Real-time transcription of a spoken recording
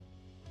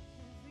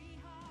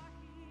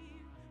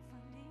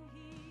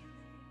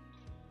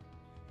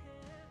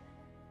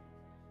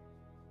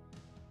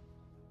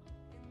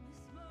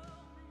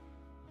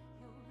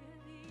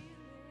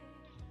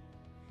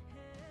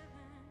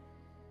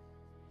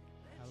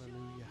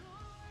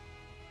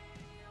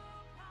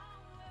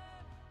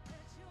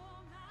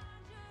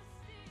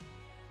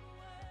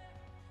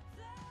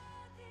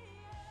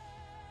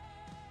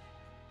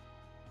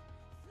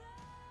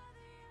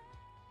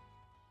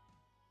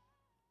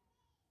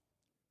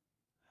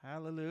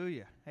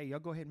Hallelujah. Hey, y'all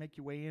go ahead and make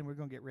your way in. We're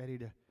going to get ready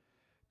to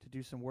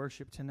do some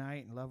worship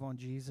tonight and love on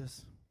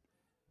Jesus.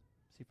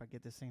 See if I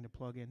get this thing to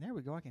plug in. There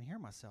we go. I can hear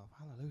myself.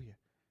 Hallelujah.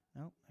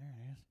 Nope, there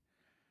it is.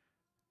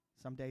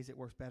 Some days it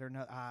works better.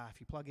 If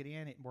you plug it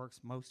in, it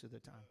works most of the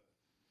time.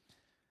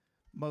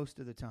 Most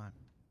of the time.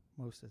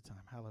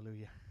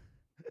 Hallelujah.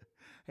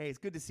 Hey, it's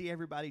good to see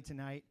everybody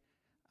tonight.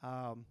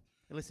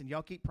 Listen,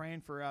 y'all keep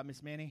praying for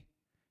Miss Minnie.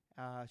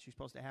 She's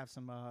supposed to have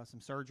some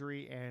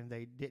surgery, and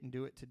they didn't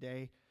do it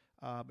today.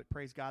 But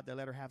praise God, they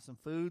let her have some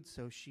food,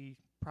 so she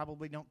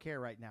probably don't care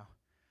right now.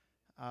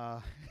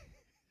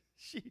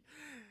 She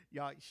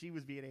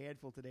was being a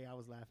handful today. I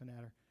was laughing at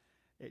her.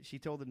 She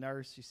told the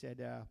nurse, she said,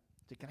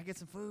 can I get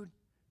some food?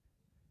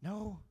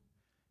 No.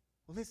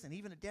 Well, listen,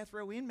 even a death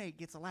row inmate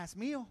gets a last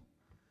meal.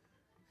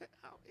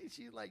 And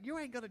she's like, you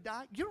ain't going to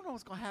die. You don't know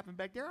what's going to happen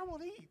back there. I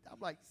want to eat.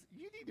 I'm like,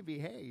 you need to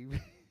behave.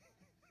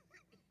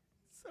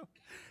 So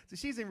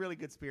she's in really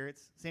good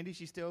spirits. Cindy,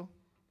 she's still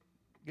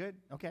good?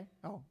 Okay.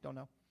 Oh, don't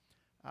know.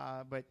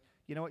 But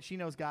you know what? She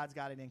knows God's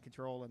got it in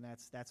control, and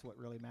that's what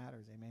really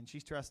matters. Amen.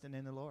 She's trusting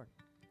in the Lord.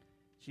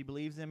 She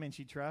believes Him, and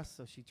she trusts,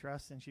 so she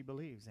trusts and she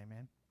believes.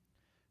 Amen.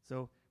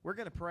 So we're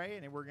going to pray,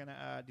 and then we're going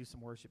to do some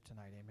worship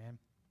tonight. Amen.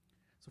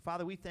 So,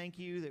 Father, we thank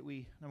you that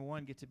we, number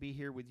one, get to be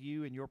here with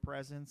you in your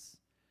presence.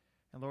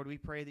 And, Lord, we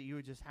pray that you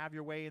would just have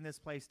your way in this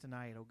place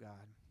tonight, oh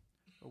God.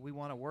 Lord, we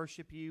want to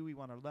worship you. We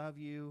want to love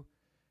you.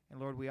 And,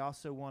 Lord, we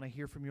also want to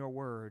hear from your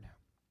word.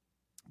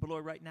 But,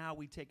 Lord, right now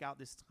we take out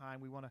this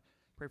time. We want to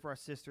pray for our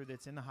sister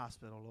that's in the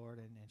hospital, Lord,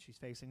 and she's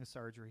facing a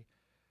surgery.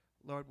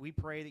 Lord, we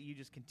pray that you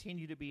just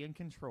continue to be in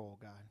control,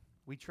 God.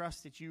 We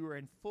trust that you are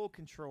in full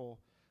control.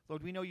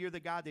 Lord, we know you're the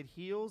God that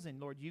heals, and,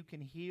 Lord, you can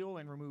heal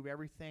and remove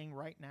everything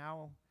right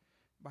now.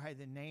 By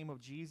the name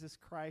of Jesus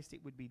Christ,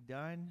 it would be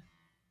done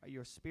by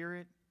your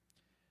Spirit.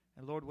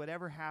 And, Lord,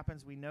 whatever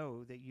happens, we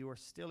know that you are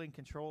still in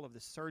control of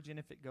the surgeon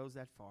if it goes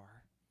that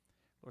far.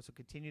 Lord, so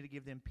continue to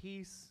give them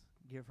peace,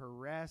 give her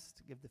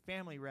rest, give the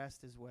family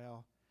rest as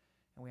well.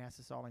 And we ask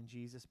this all in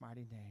Jesus'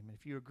 mighty name. And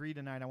if you agree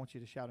tonight, I want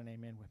you to shout an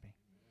amen with me.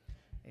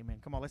 Amen.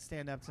 Come on, let's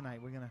stand up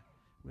tonight. We're gonna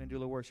do a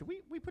little worship.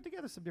 We put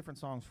together some different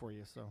songs for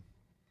you, so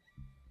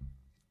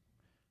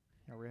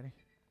y'all ready?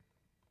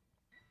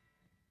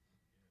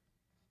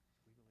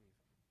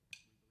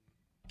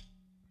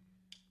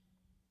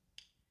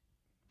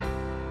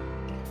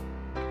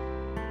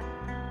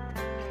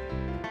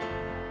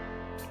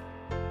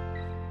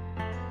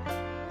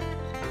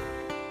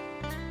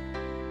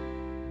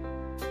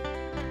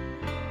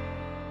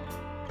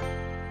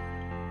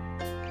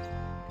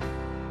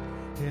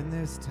 In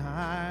this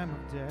time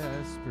of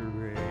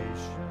desperation,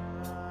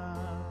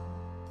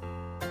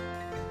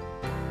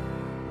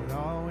 but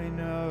all we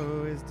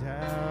know is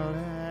doubt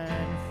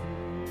and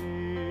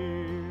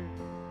fear.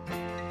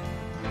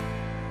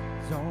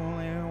 There's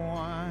only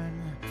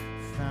one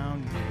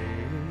foundation.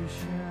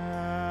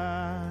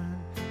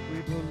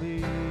 We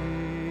believe.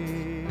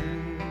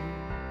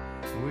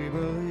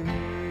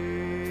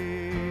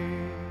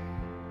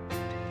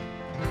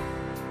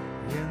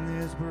 In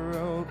this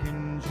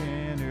broken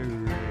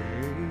generation,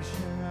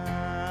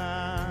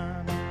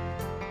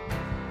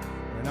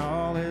 when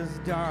all is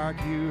dark,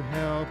 you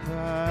help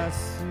us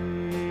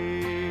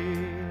see.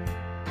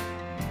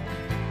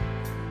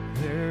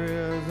 There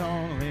is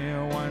only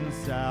one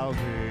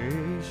salvation.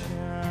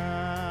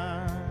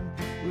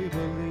 We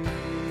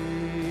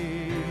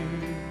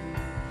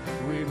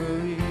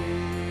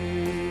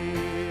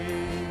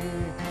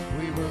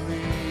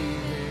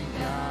believe in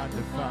God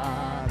the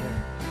Father.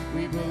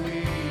 We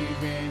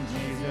believe in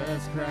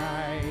Jesus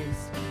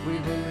Christ. We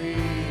believe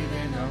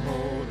in the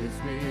Holy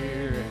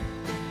Spirit,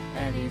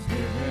 and He's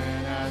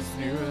given us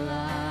new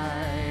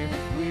life.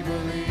 We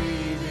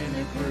believe in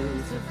the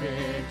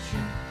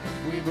crucifixion.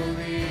 We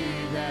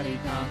believe that He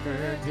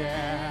conquered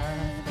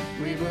death.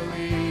 We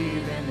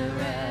believe in the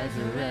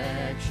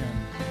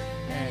resurrection,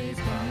 and He's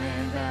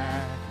coming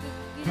back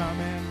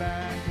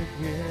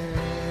again.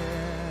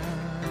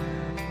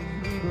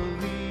 We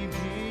believe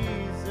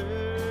Jesus.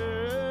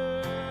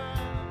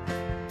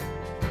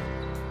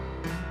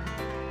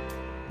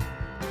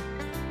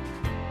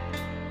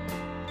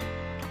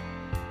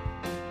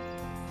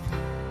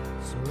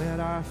 So let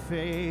our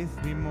faith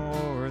be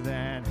more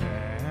than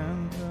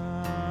anthems,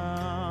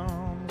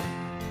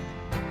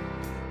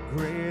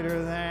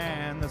 greater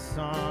than the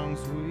songs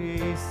we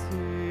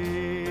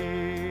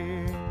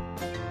sing.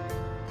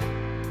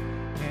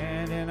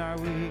 And in our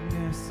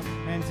weakness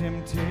and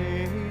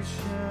temptations,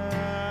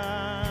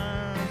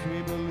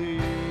 we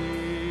believe.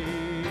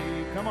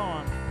 Come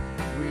on.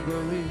 We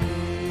believe.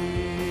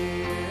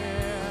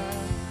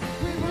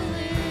 We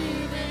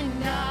believe in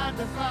God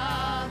the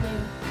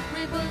Father.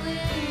 We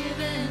believe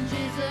in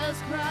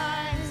Jesus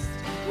Christ.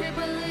 We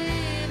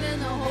believe in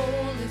the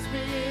Holy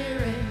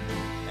Spirit,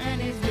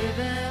 and He's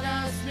given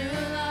us new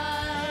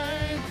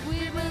life.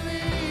 We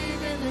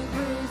believe in the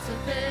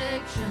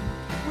crucifixion.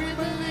 We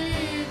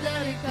believe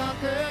that He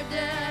conquered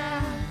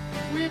death.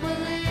 We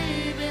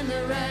believe in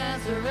the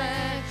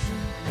resurrection,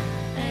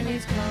 and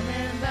He's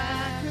coming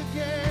back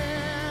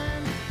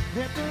again.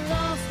 Let the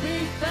lost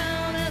be found.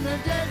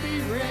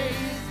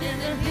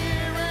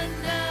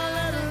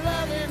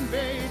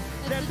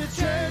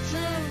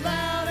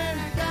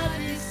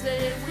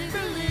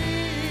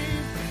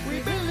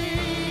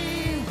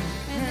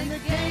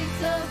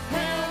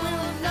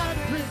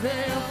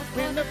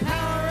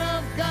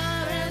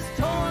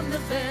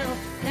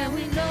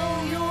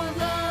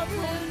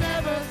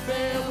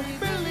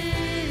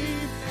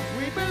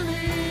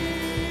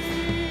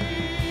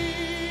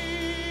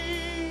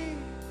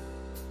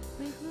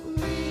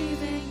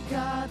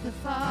 God the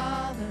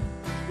Father.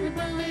 We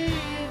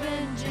believe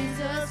in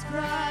Jesus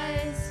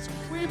Christ.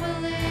 We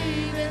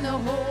believe in the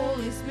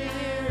Holy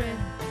Spirit,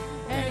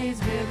 and He's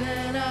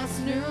given us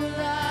new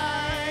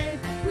life.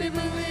 We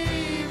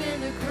believe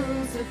in the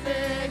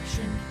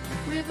crucifixion.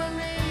 We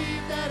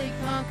believe that He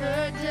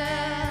conquered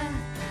death.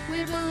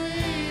 We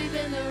believe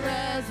in the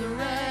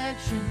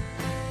resurrection,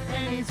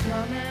 and He's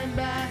coming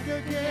back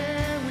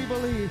again. We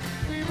believe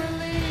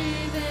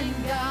in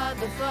God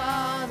the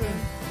Father.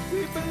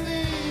 We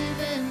believe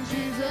in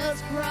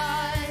Jesus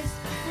Christ.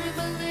 We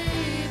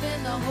believe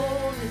in the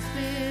Holy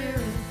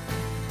Spirit,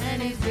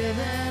 and He's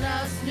given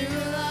us new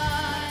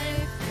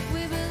life.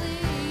 We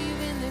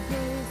believe in the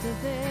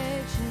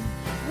crucifixion.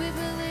 We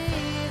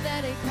believe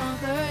that He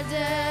conquered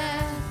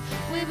death.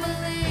 We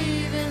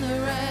believe in the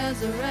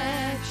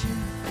resurrection,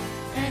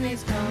 and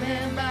He's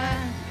coming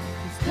back.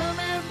 He's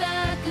coming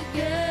back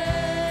again.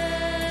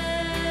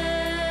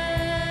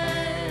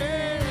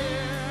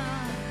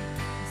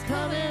 He's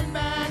coming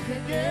back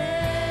again.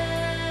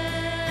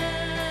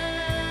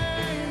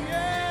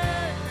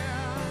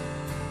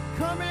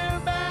 Coming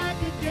back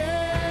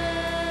again.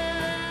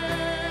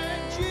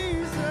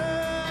 Jesus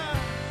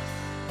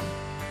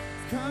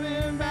is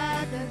coming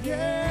back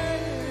again.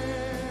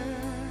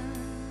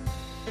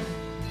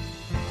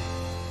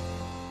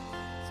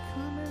 It's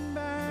coming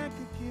back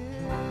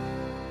again.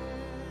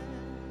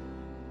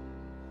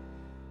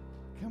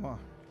 Come on.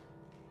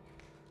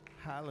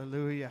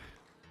 Hallelujah.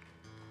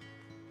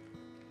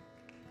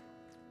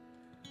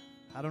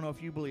 I don't know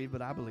if you believe,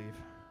 but I believe.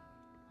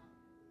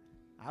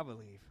 I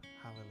believe.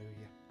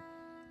 Hallelujah.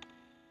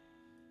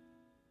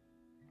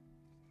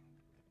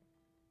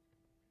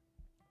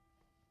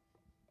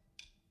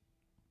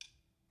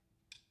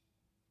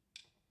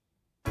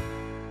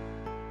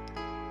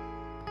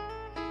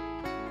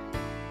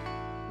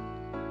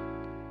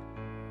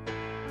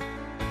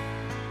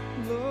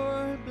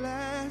 Lord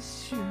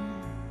bless you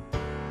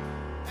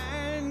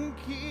and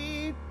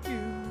keep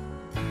you.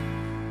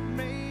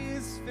 May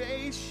His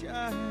face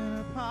shine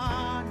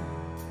upon you,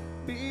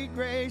 be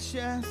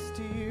gracious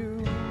to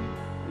you.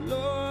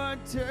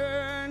 Lord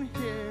turn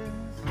His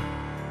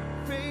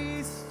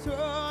face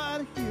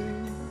toward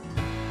you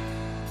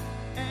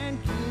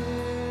and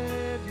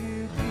give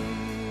you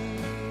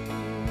peace.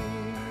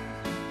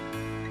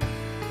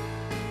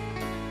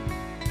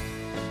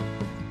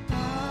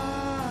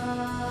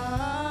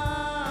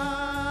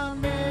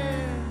 Amen.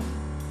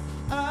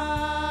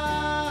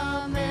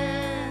 Amen.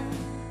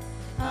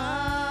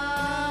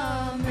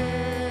 Amen.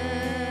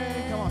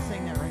 Come on,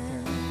 sing that right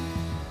there.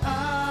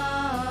 Amen.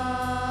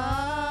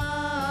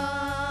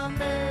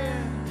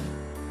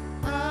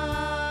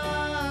 Amen.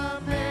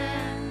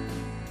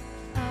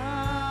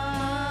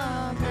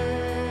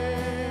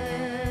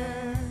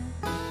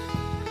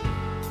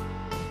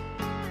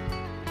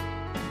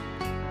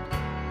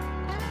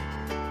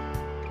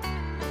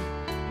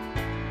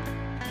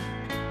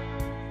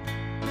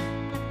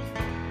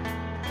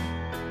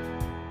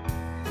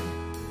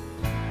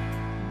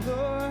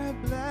 Lord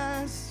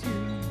bless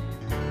you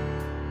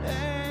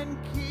and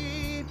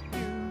keep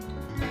you.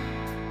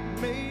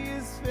 May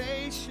His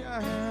face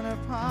shine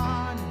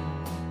upon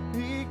you,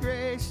 be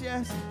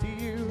gracious to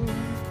you.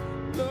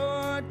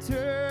 Lord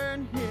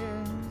turn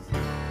His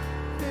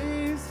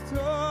face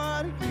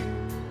toward you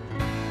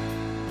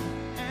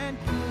and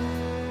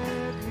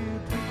give you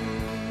peace.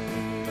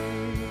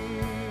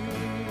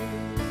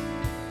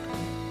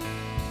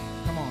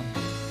 Come on.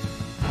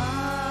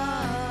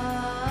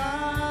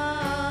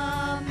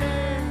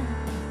 Amen.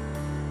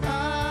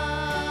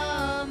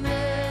 Amen.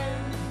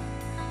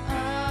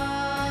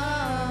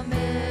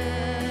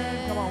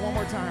 Amen. Come on, one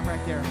more time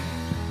right there.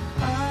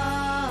 Amen.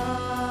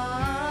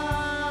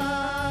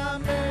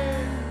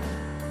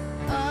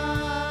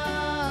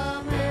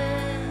 Amen.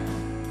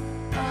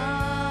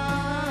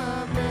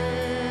 Amen.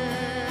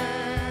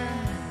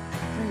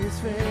 May His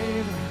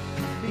favor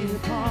be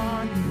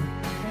upon you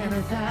and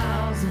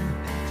 1,000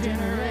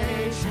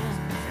 generations,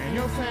 and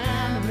your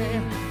family,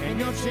 and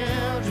your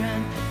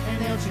children, and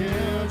your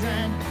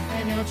children,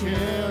 and your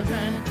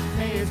children.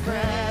 May His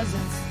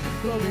presence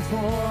go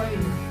before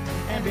you,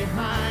 and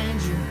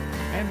behind you,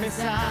 and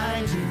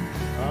beside you,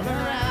 all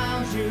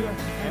around you,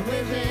 and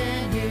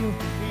within you.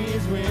 He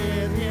is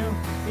with you.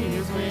 He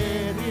is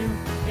with you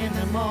in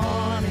the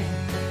morning,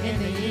 in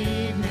the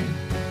evening,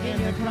 in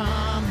your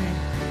coming,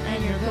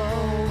 and your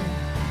going,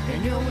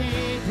 in your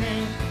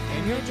weeping,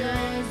 and your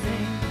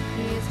rejoicing.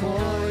 He is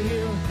for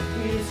you.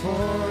 He is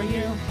for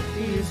you.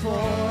 He is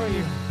for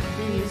you.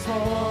 He is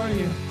for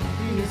you.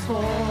 He is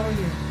for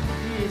you.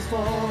 He is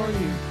for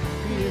you.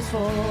 He is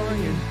for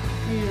you.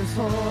 He is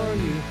for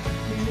you.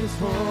 He is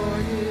for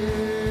you.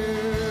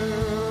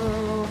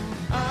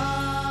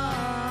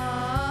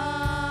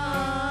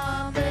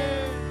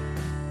 Amen.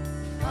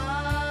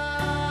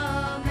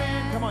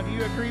 Amen. Come on, do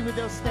you agree with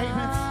those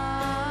statements?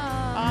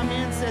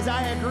 Amen says,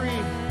 I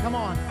agree. Come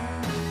on.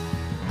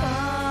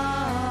 Amen.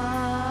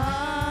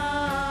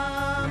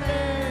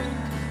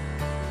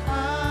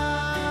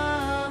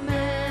 Amen.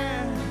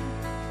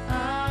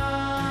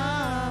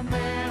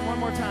 Amen. One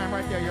more time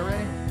right there. You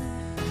ready?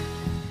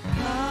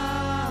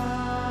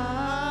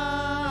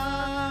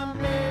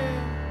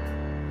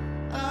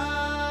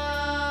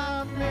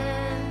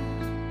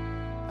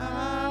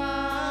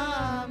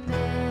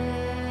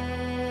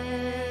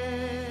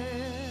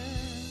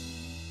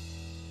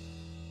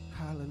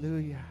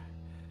 Hallelujah.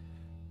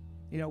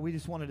 You know, we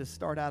just wanted to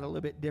start out a little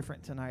bit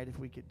different tonight if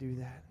we could do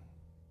that.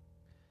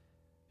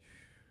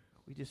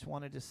 We just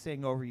wanted to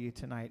sing over you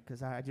tonight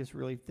because I just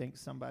really think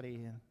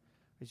somebody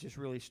is just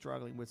really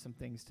struggling with some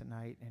things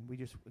tonight. And we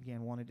just,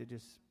 again, wanted to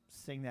just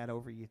sing that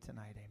over you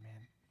tonight.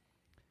 Amen.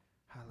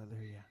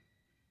 Hallelujah.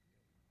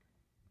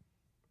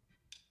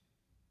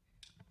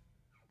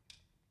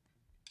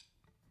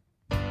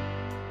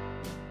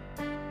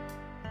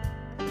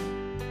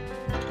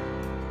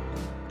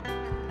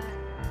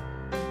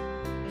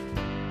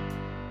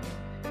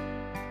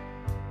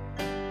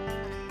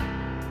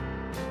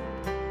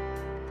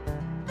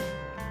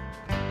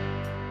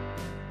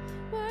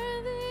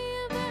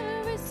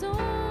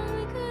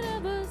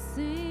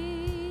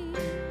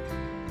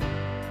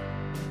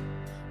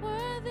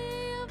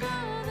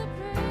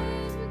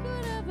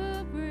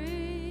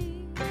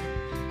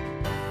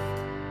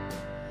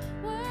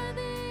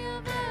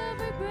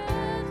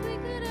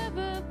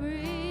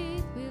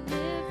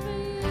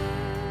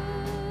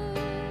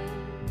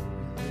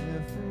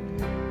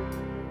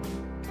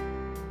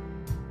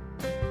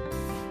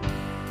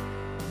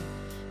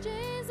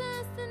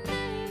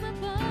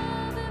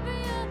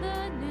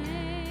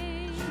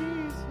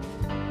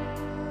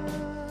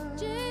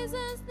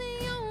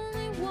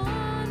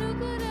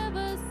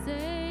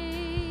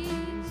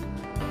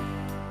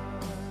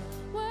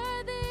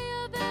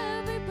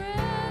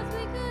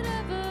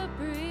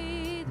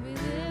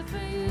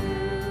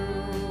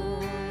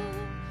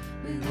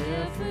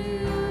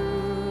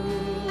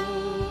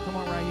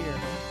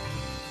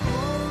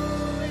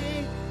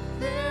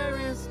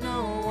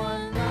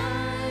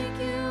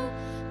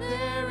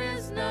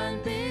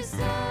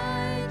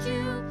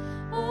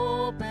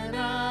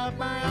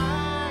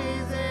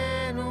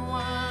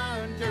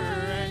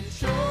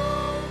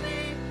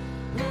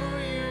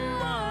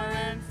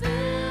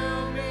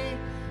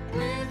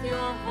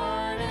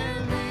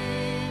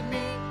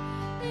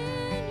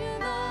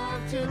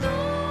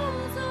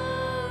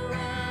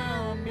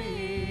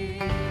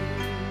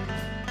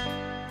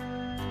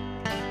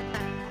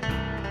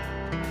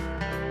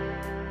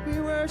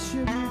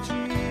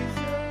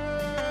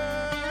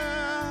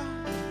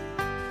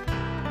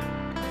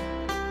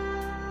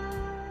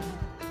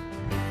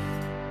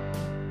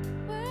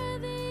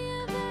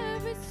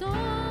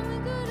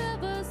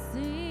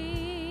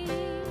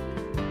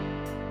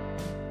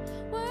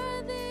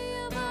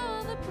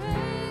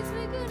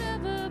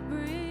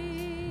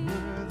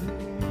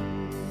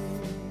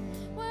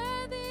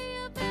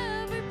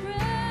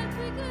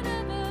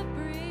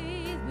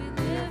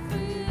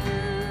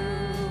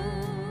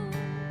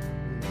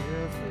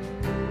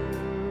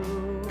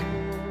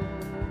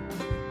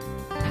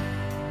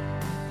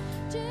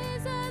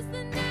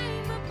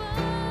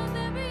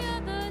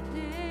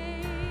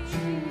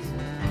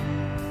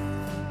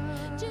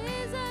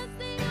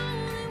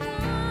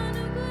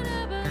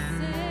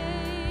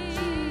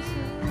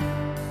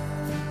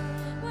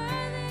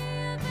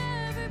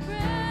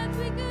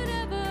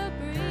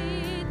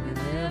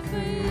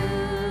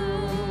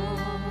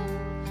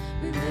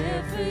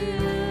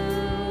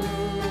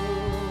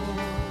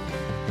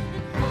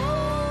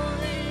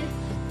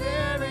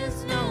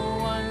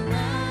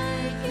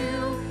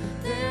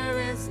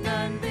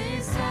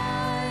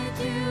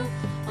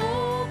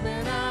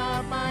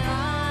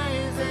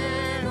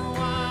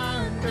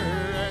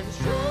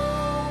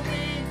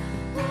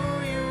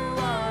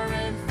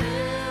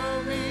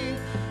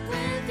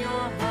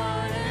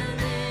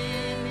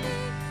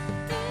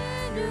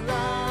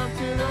 Love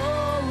to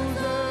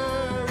those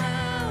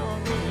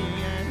around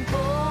me, and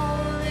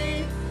holy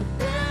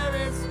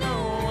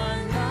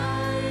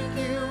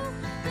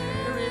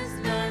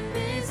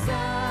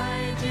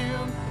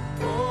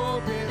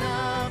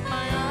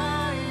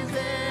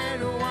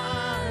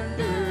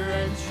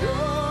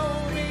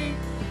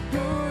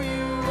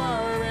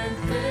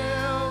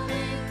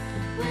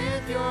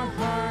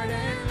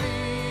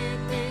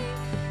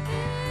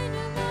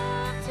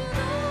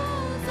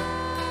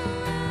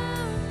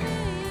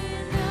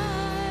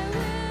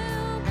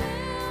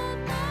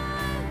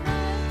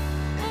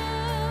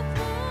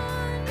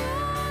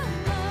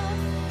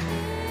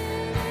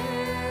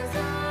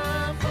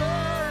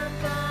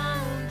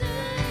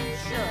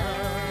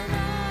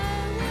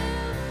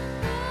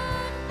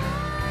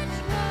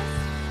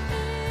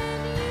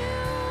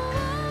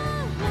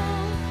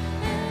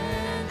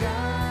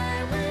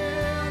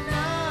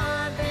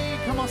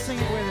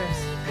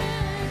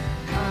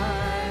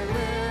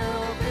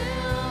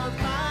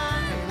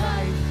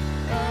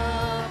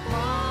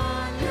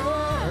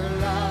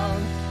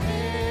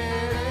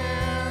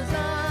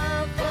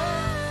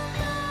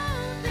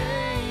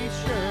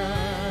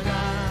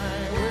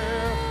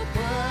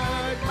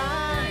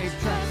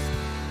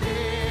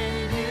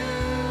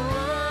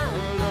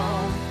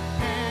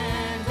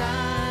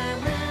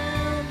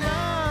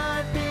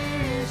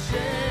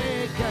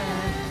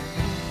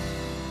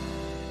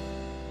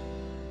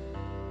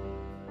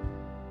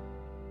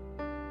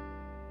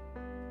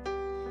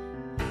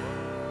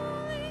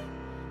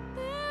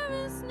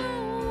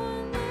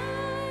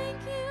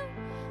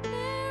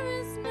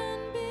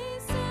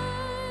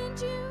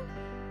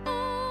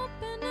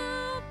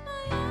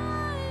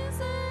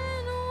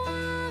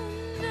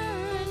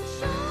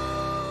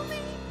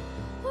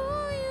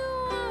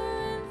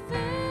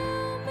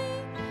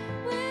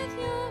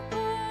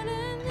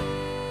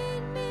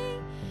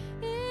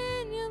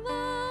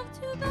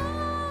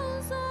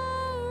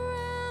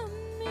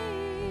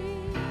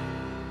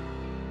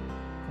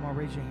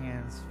raise your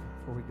hands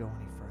before we go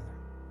any further.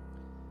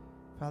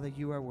 Father,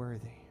 you are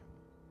worthy.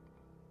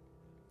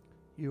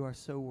 You are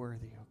so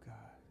worthy, oh God.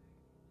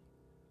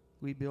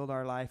 We build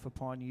our life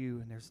upon you,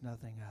 and there's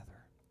nothing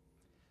other.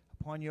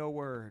 Upon your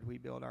word, we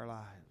build our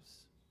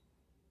lives.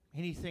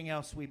 Anything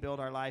else we build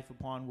our life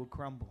upon will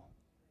crumble.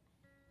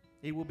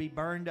 It will be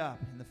burned up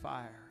in the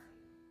fire.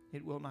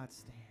 It will not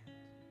stand.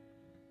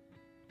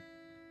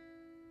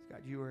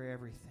 God, you are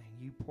everything.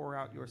 You pour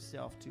out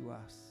yourself to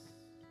us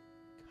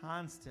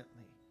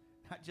constantly,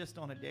 not just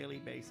on a daily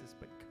basis,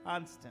 but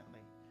constantly.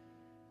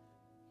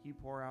 You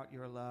pour out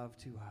your love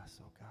to us,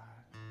 oh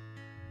God.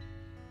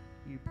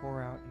 You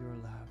pour out your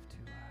love to us.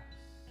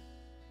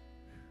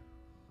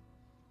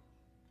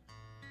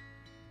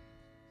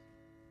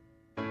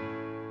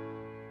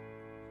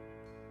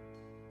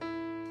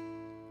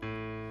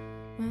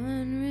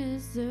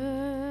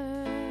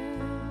 Unreserved,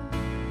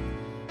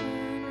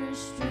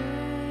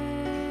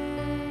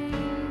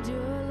 unrestrained,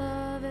 your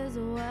love is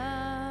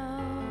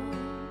wild.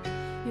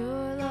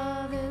 Your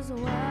love is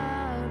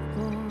wild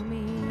for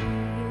me.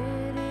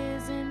 It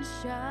isn't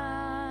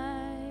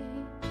shy,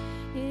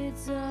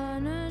 it's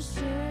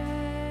unashamed.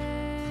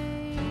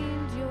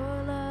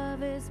 Your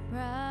love is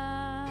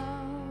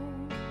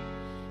proud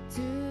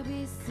to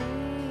be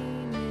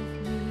seen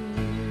with me.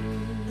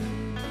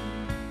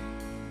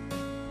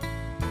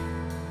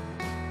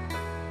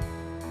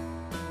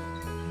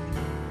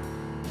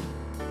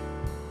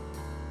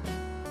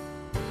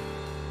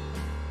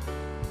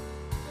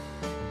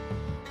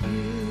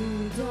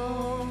 You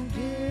don't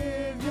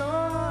give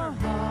your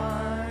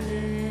heart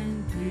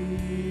in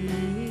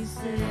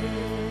pieces.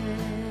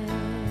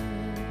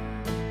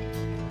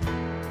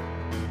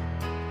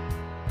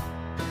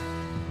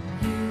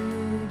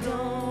 You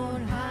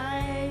don't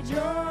hide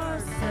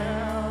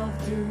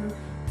yourself to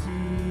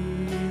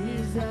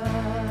tease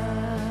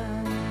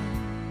us.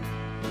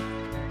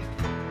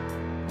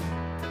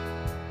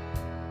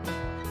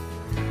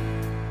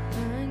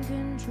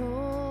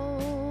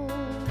 Uncontrolled,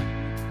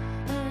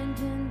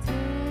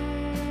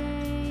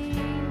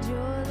 uncontained,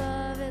 your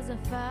love is a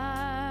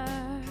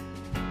fire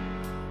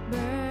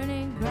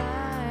burning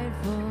bright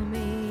for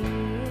me.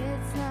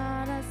 It's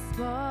not a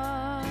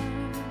spark,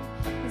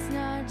 it's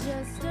not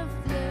just a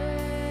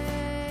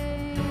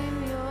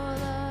flame. Your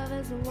love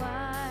is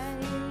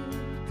white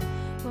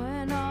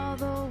when all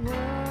the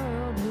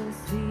world will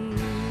see.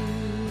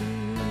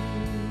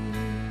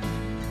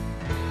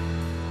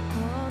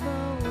 All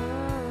the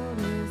world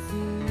will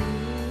see.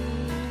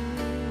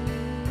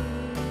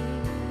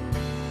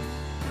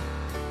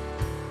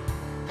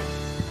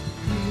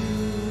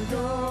 You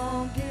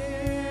don't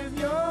give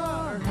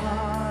your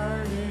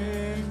heart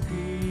in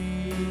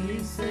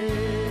pieces.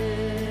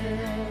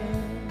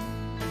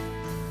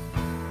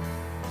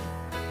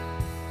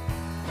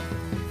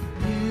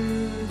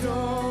 You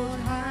don't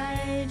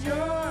hide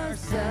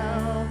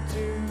yourself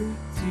to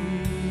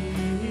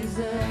tease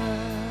us.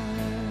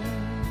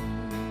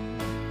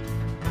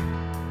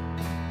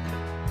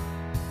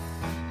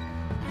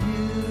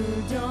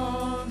 You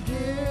don't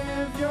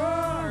give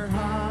your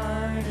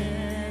heart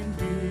in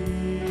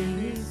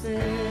pieces.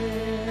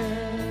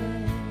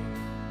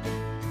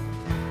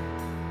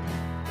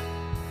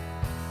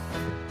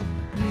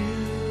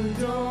 You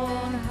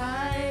don't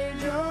hide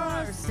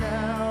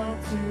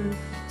yourself to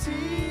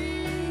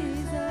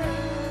tease us.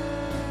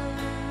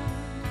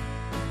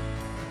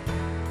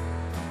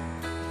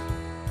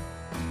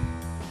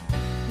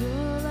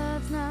 Your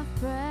love's not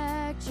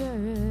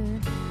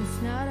fractured,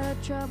 it's not a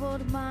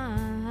troubled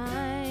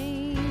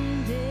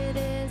mind. It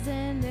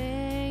isn't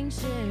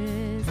anxious,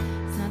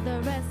 it's not the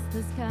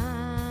restless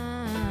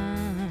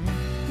kind.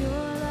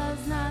 Your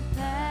love's not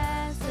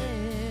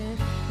passive,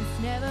 it's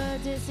never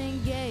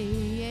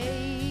disengaged.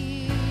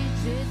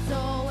 It's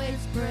always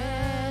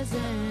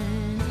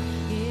present,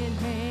 it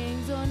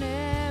hangs on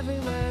every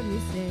word we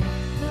say.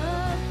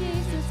 Love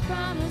keeps its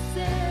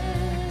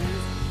promises,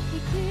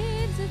 it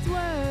keeps its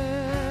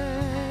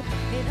word.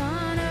 It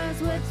honors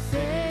what's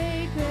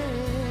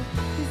sacred,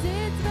 'cause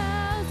its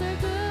vows are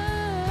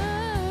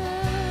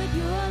good.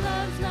 Your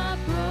love's not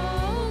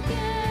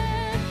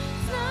broken,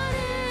 it's not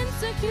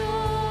insecure.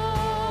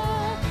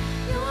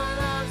 Your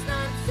love's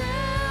not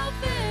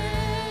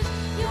selfish,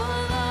 your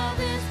love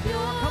is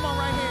pure. Come on,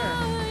 right here.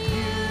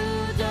 You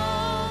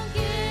don't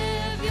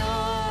give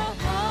your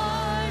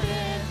heart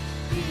in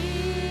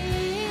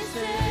pieces.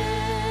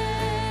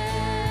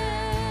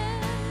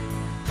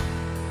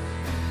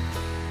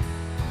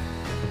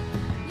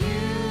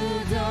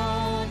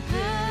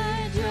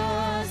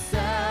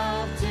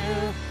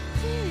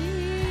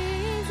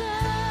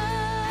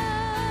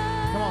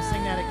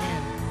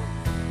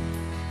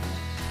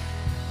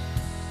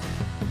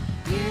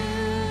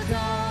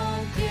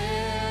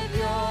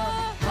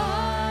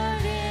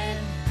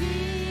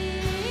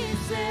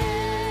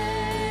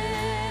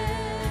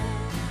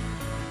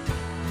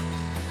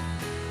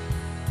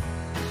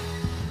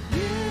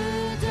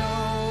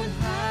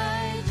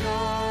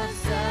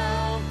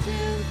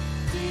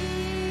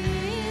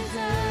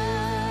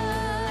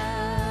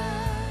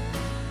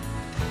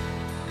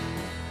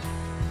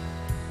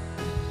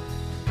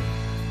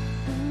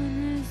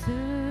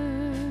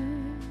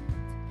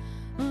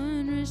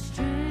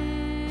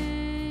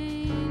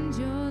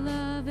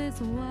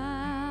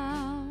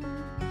 wow.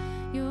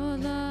 Your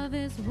love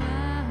is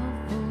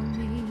wow for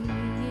me.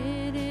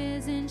 It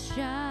isn't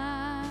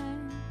shy.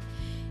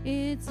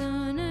 It's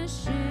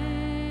unashamed.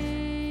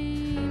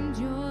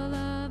 Your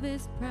love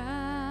is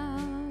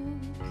proud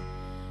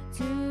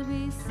to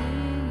be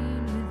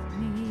seen with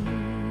me.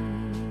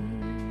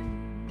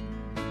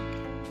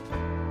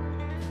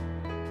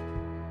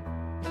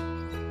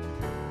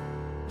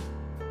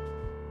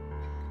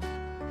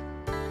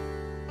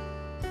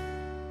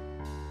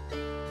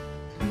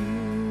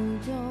 You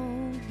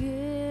don't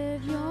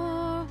give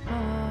your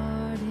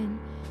heart in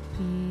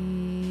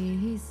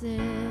pieces.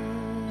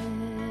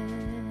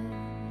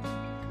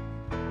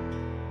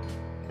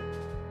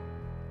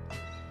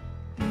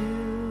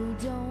 You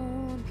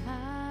don't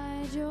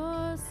hide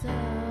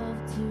yourself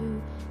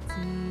to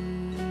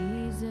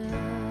tease us.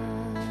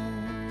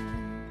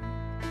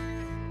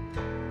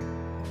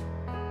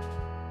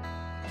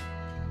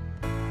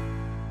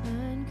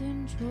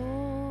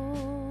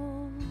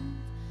 Uncontrolled,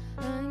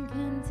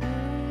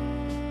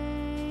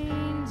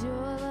 uncontained,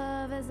 your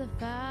love is a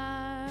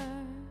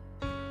fire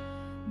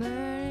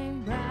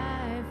burning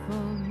bright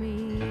for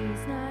me.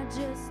 It's not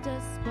just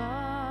a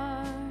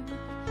spark,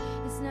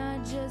 it's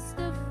not just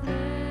a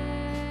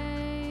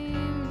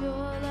flame.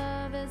 Your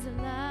love is a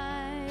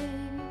light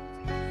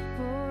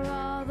for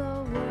all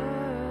the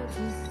world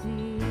to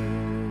see.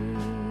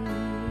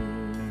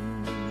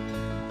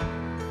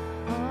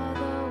 All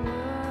the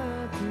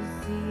world to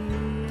see.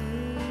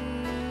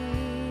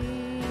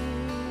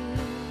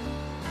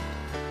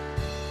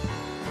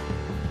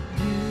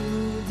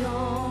 You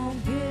don't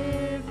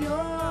give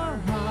your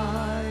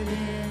heart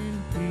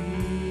in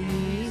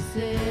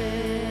pieces.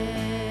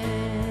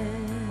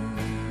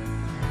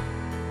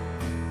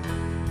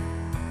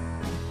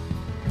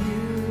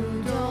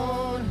 You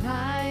don't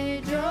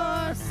hide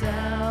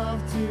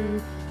yourself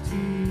to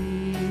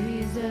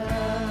tease us.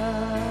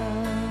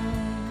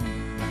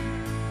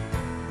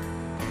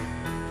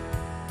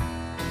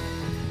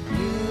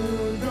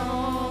 You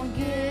don't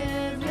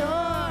give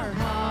your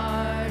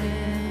heart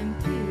in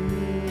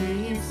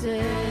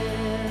pieces.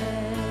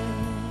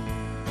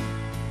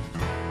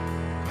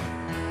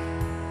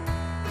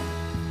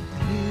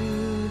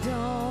 You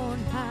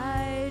don't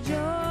hide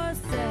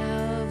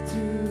yourself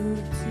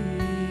to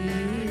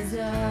tease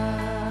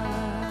us.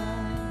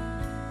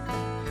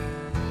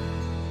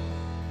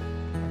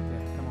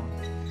 Okay, come on.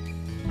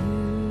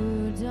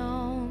 You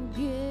don't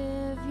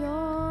give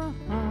your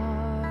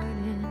heart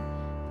in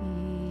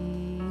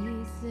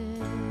pieces.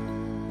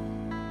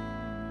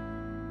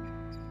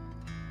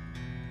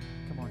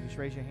 Come on, just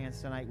raise your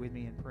hands tonight with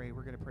me and pray.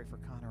 We're going to pray for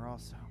Connor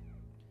also,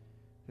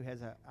 who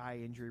has an eye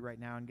injury right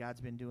now, and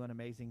God's been doing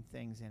amazing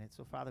things in it.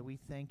 So, Father, we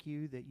thank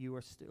you that you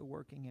are still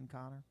working in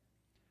Connor.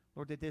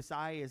 Lord, that this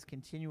eye is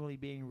continually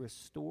being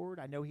restored.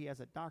 I know he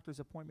has a doctor's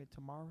appointment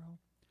tomorrow.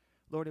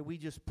 Lord, that we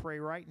just pray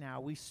right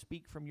now. We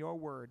speak from your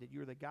word that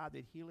you're the God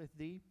that healeth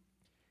thee.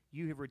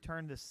 You have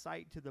returned the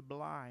sight to the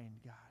blind,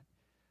 God.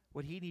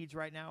 What he needs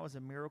right now is a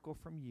miracle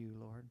from you,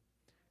 Lord.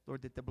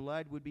 Lord, that the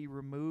blood would be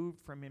removed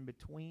from in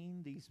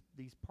between these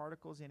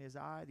particles in his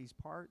eye, these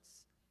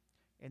parts,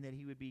 and that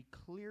he would be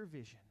clear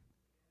vision,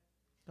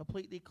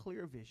 completely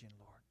clear vision,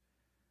 Lord.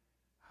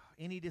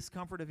 Any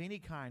discomfort of any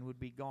kind would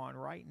be gone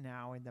right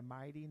now in the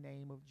mighty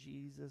name of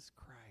Jesus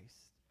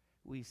Christ.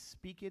 We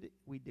speak it,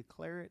 we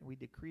declare it, and we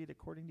decree it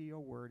according to your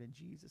word in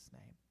Jesus'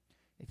 name.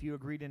 If you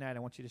agree tonight, I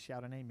want you to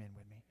shout an amen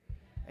with me.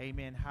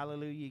 Amen.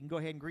 Hallelujah. You can go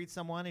ahead and greet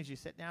someone as you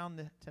sit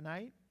down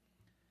tonight.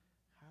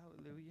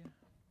 Hallelujah.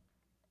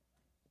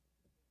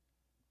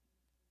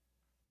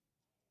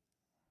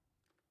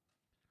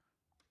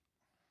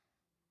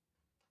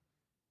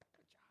 Good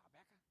job,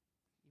 Becca.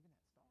 Even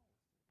that stall was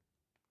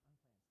unplanned stall.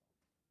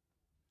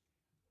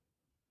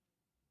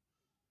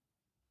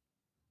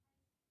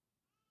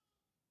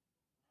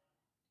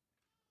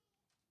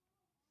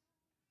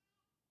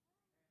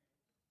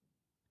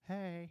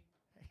 Hey.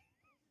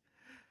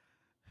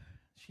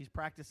 She's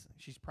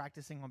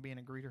practicing on being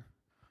a greeter.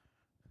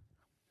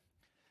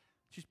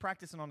 She's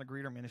practicing on the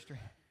greeter ministry.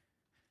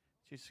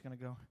 She's just going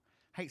to go.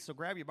 Hey, so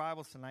grab your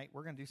Bibles tonight.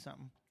 We're going to do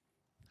something.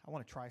 I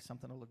want to try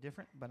something a little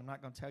different, but I'm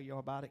not going to tell you all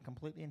about it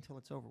completely until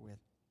it's over with.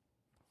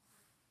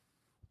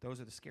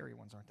 Those are the scary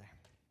ones, aren't they?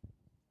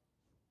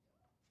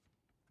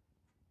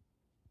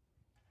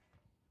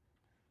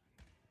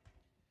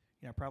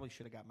 You know, I probably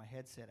should have got my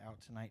headset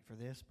out tonight for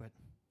this, but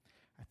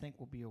I think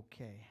we'll be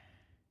okay.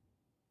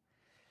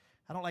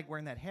 I don't like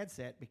wearing that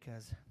headset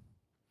because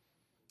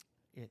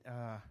it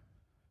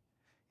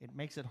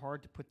makes it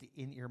hard to put the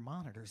in-ear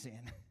monitors in.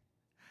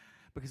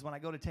 Because when I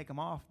go to take them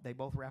off, they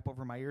both wrap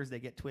over my ears, they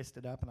get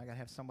twisted up, and I got to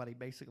have somebody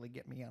basically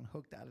get me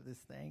unhooked out of this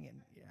thing,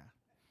 and yeah.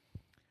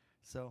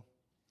 So,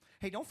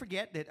 hey, don't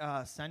forget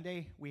that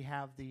Sunday we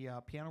have the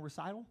piano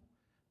recital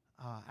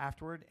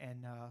afterward,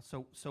 and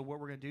so what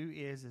we're going to do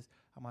is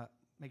I'm going to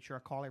make sure I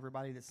call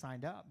everybody that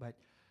signed up, but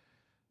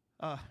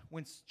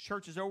when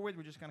church is over with,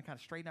 we're just going to kind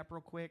of straighten up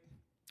real quick.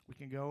 We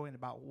can go in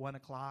about 1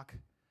 o'clock,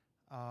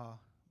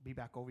 be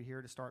back over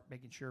here to start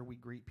making sure we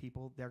greet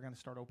people. They're going to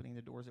start opening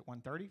the doors at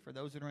 1:30 for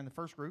those that are in the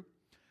first group.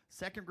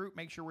 Second group,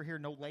 make sure we're here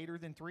no later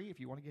than 3 if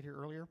you want to get here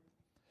earlier.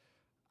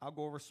 I'll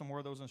go over some more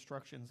of those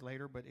instructions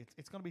later, but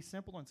it's going to be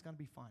simple and it's going to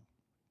be fun.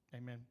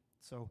 Amen.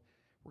 So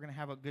we're going to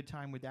have a good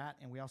time with that.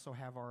 And we also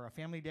have our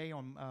family day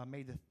on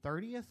May the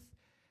 30th.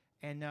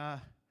 And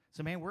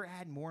so, man, we're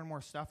adding more and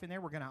more stuff in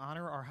there. We're going to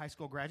honor our high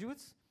school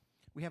graduates.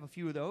 We have a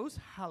few of those.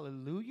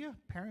 Hallelujah.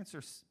 Parents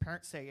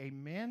say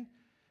amen,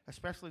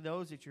 especially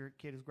those that your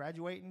kid is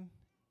graduating,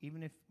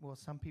 even if, well,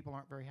 some people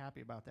aren't very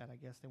happy about that, I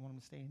guess. They want them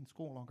to stay in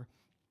school longer.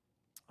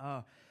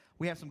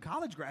 We have some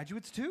college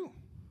graduates, too.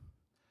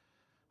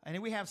 And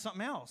then we have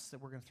something else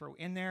that we're going to throw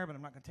in there, but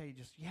I'm not going to tell you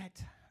just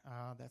yet.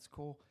 That's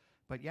cool.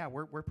 But, yeah,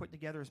 we're putting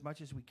together as much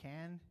as we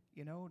can.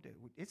 You know,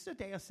 it's a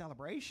day of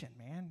celebration,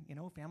 man. You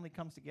know, family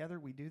comes together.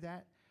 We do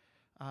that.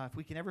 If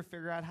we can ever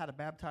figure out how to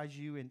baptize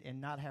you and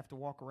not have to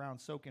walk around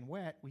soaking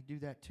wet, we do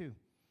that too.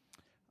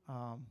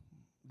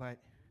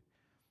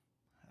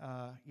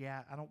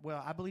 Yeah,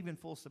 I believe in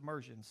full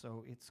submersion,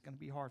 so it's going to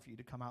be hard for you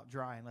to come out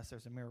dry unless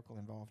there's a miracle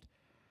involved.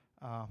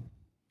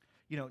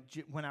 You know,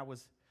 when I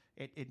was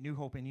at New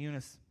Hope in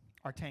Eunice,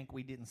 our tank,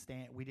 we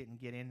didn't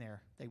get in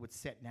there. They would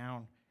sit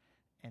down,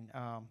 and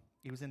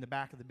it was in the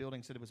back of the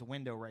building, so there was a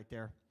window right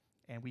there.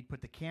 And we'd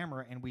put the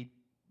camera, and we'd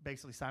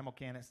basically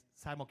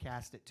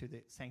simulcast it to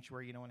the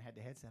sanctuary, you know, and had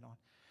the headset on.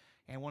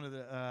 And one of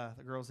the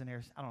girls in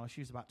there, I don't know,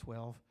 she was about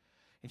 12,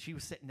 and she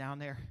was sitting down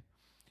there,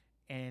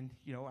 and,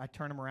 you know, I'd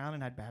turn them around,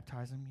 and I'd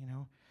baptize them, you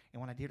know, and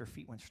when I did, her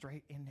feet went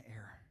straight in the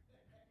air.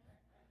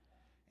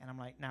 And I'm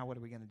like, now what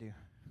are we going to do?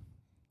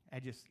 I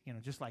just, you know,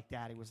 just like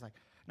that, it was like,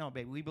 no,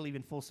 baby, we believe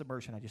in full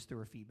submersion. I just threw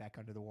her feet back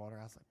under the water.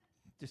 I was like,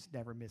 just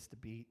never missed a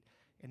beat.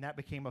 And that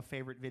became a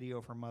favorite video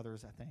of her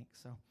mother's, I think,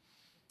 so.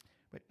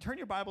 But turn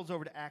your Bibles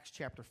over to Acts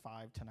chapter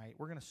 5 tonight.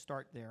 We're going to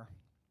start there.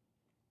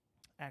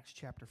 Acts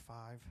chapter 5.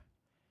 And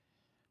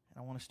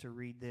I want us to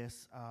read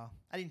this.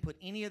 I didn't put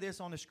any of this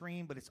on the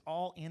screen, but it's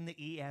all in the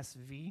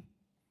ESV.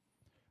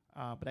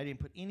 But I didn't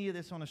put any of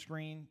this on the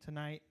screen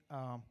tonight.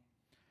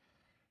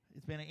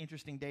 It's been an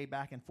interesting day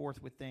back and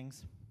forth with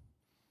things.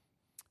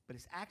 But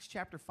it's Acts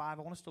chapter 5.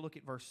 I want us to look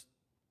at verse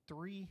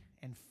 3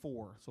 and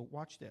 4. So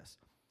watch this.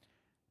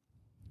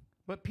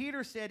 But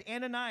Peter said,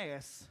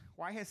 Ananias,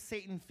 why has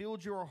Satan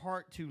filled your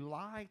heart to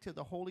lie to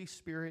the Holy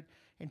Spirit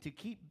and to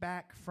keep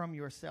back from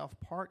yourself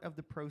part of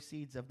the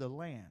proceeds of the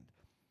land?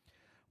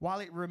 While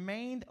it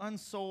remained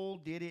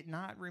unsold, did it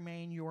not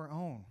remain your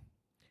own?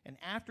 And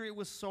after it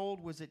was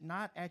sold, was it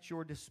not at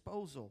your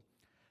disposal?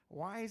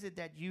 Why is it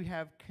that you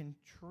have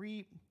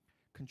contrived,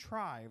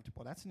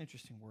 well, that's an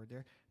interesting word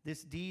there,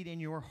 this deed in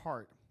your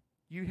heart?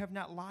 You have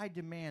not lied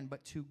to man,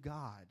 but to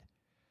God.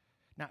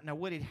 Now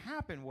what had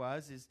happened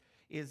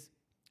is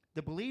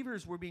the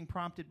believers were being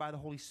prompted by the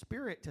Holy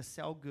Spirit to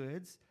sell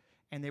goods,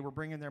 and they were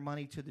bringing their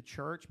money to the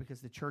church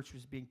because the church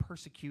was being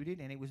persecuted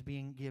and it was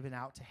being given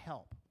out to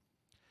help.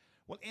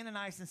 Well,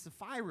 Ananias and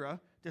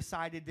Sapphira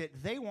decided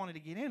that they wanted to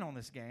get in on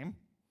this game,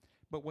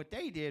 but what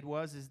they did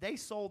was they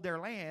sold their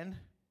land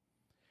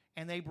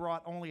and they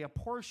brought only a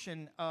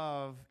portion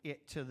of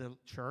it to the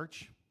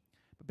church,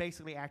 but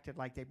basically acted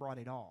like they brought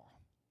it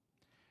all.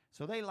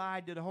 So they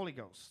lied to the Holy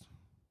Ghost.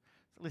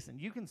 Listen,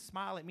 you can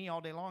smile at me all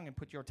day long and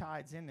put your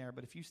tithes in there,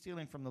 but if you're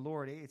stealing from the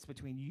Lord, it's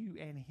between you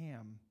and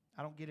him.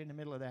 I don't get in the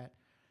middle of that.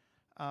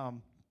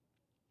 And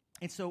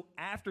so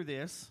after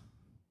this,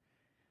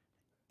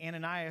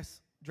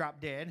 Ananias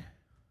dropped dead,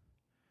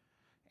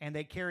 and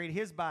they carried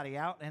his body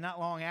out, and not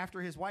long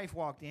after, his wife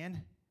walked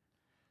in.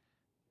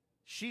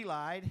 She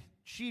lied.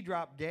 She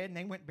dropped dead, and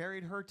they went and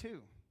buried her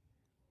too.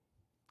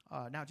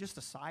 Now, just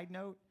a side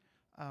note,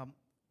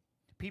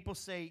 people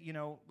say, you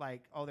know,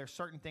 like, oh, there's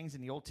certain things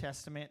in the Old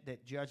Testament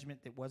that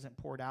judgment that wasn't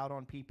poured out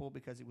on people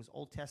because it was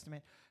Old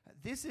Testament.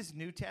 This is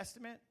New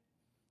Testament.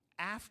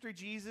 After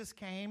Jesus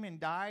came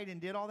and died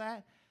and did all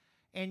that.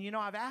 And, you know,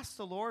 I've asked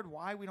the Lord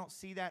why we don't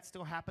see that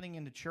still happening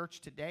in the church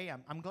today.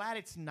 I'm glad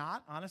it's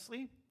not,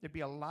 honestly. There'd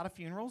be a lot of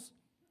funerals.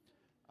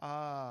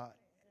 And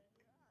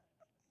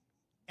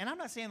I'm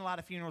not saying a lot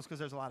of funerals because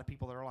there's a lot of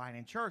people that are lying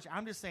in church.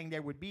 I'm just saying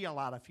there would be a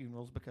lot of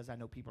funerals because I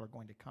know people are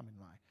going to come and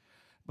lie.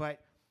 But,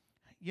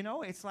 you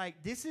know, it's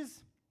like this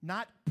is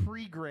not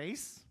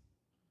pre-grace,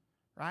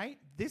 right?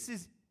 This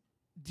is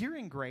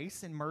during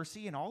grace and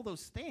mercy and all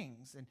those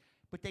things.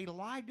 But they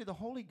lied to the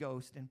Holy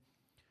Ghost. And,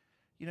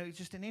 you know, it's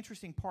just an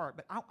interesting part.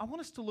 But I want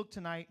us to look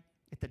tonight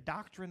at the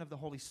doctrine of the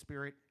Holy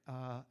Spirit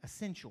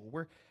essential.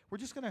 We're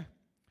just going to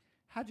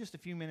have just a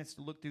few minutes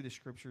to look through the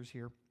scriptures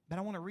here. But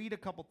I want to read a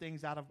couple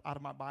things out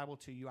of my Bible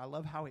to you. I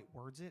love how it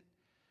words it.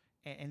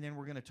 And then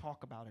we're going to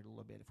talk about it a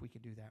little bit, if we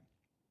could do that.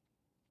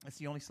 That's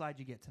the only slide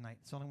you get tonight.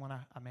 It's the only one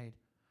I made.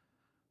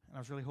 And I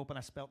was really hoping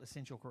I spelled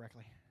essential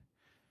correctly.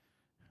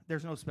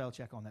 There's no spell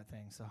check on that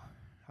thing, so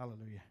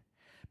hallelujah.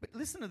 But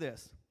listen to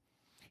this.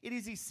 It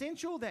is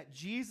essential that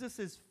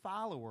Jesus'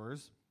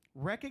 followers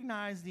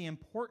recognize the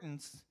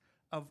importance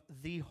of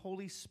the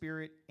Holy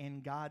Spirit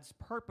and God's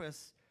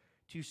purpose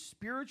to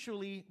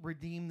spiritually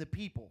redeem the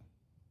people,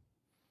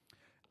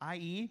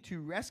 i.e.,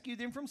 to rescue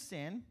them from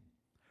sin,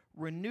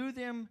 renew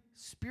them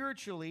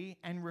spiritually,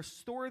 and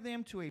restore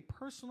them to a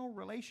personal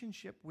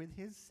relationship with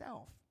His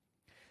self.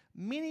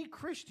 Many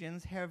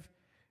Christians have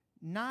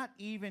not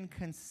even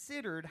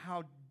considered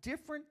how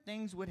different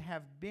things would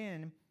have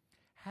been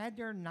had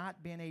there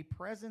not been a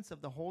presence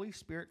of the Holy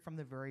Spirit from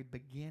the very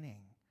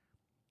beginning.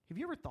 Have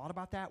you ever thought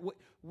about that?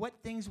 What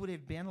things would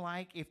have been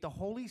like if the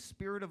Holy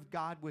Spirit of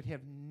God would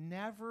have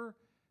never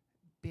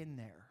been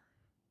there?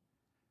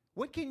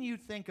 What can you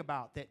think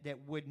about that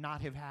would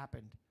not have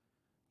happened?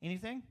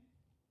 Anything?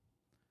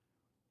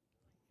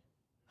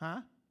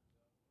 Huh?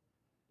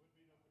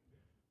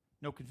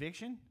 No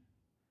conviction?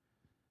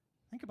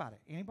 Think about it.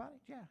 Anybody?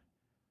 Yeah.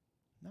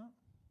 No?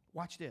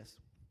 Watch this.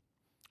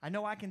 I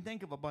know I can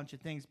think of a bunch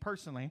of things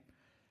personally,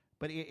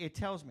 but it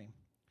tells me.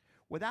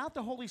 Without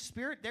the Holy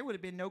Spirit, there would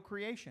have been no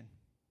creation.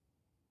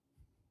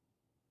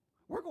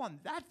 We're going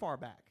that far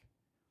back,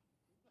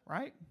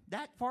 right?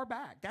 That far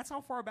back. That's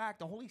how far back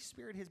the Holy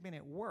Spirit has been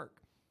at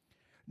work.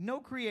 No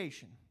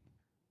creation.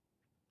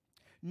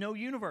 No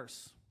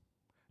universe.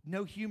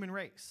 No human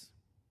race,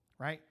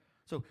 right?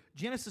 So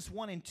Genesis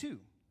 1 and 2.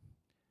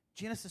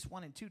 Genesis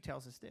 1 and 2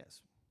 tells us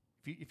this.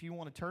 If you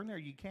want to turn there,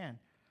 you can.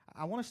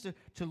 I want us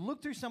to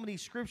look through some of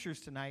these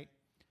scriptures tonight.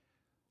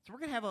 So we're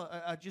going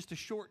to have just a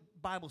short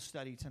Bible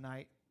study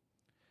tonight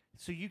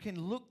so you can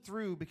look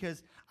through,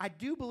 because I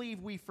do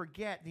believe we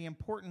forget the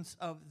importance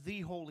of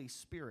the Holy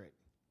Spirit.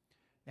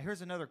 Now,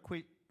 here's another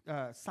quick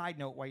side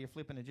note while you're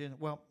flipping to Genesis.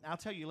 Well, I'll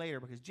tell you later,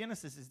 because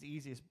Genesis is the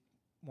easiest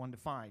one to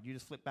find. You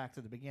just flip back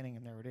to the beginning,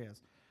 and there it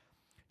is.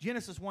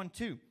 Genesis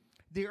 1:2.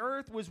 The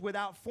earth was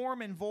without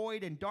form and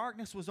void, and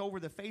darkness was over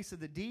the face of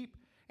the deep,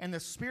 and the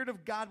Spirit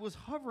of God was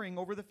hovering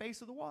over the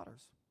face of the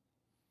waters.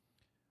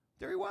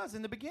 There he was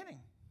in the beginning.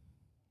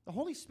 The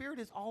Holy Spirit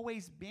has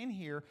always been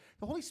here.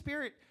 The Holy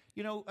Spirit,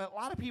 a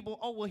lot of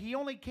people, he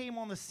only came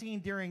on the scene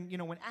during,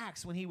 when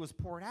Acts, when he was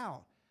poured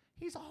out.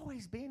 He's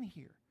always been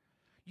here.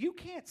 You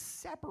can't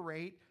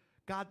separate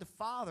God the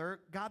Father,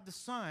 God the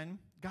Son,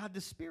 God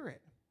the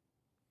Spirit.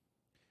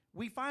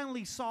 We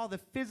finally saw the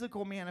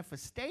physical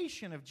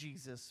manifestation of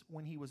Jesus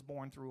when he was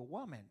born through a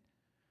woman.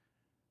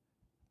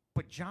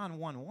 But John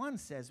 1:1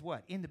 says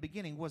what? In the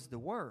beginning was the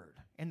Word,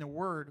 and the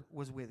Word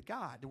was with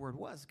God. The Word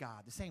was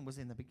God. The same was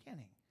in the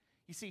beginning.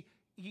 You see,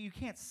 you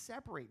can't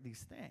separate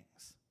these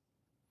things.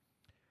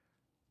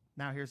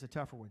 Now here's a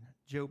tougher one.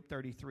 Job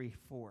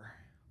 33:4.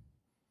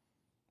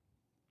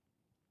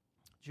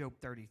 Job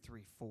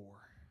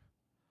 33:4.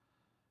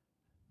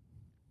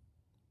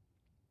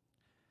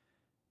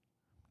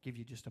 Give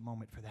you just a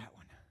moment for that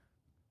one.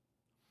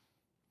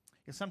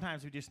 Because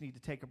sometimes we just need to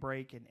take a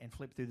break and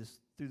flip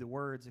through the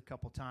words a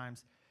couple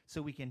times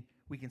so we can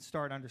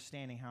start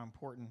understanding how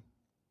important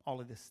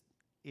all of this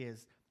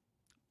is.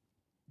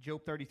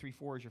 Job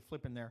 33:4, as you're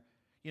flipping there.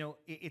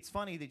 It's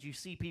funny that you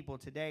see people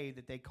today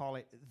that they call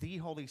it the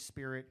Holy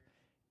Spirit,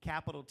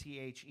 capital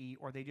THE,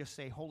 or they just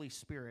say Holy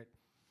Spirit.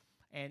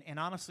 And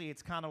honestly,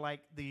 it's kind of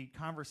like the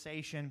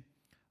conversation.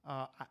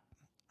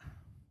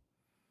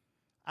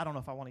 I don't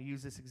know if I want to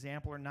use this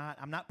example or not.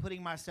 I'm not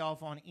putting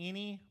myself on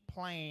any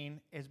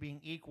plane as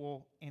being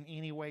equal in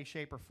any way,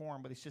 shape, or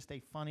form, but it's just a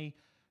funny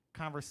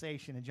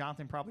conversation. And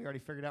Jonathan probably already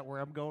figured out where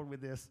I'm going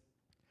with this.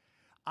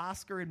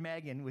 Oscar and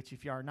Megan, which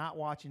if you are not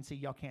watching, see,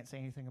 y'all can't say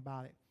anything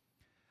about it.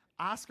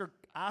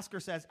 Oscar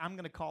says, I'm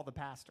going to call the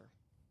pastor.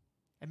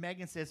 And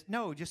Megan says,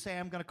 no, just say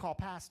I'm going to call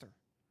pastor.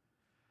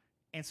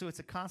 And so it's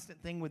a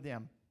constant thing with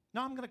them.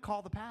 No, I'm going to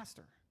call the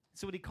pastor.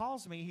 So when he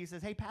calls me, he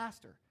says, hey,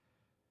 pastor.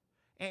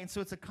 And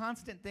so it's a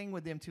constant thing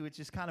with them, too. It's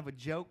just kind of a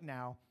joke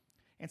now.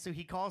 And so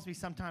he calls me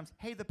sometimes,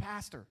 hey, the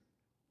pastor,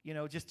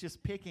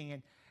 just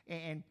picking.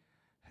 And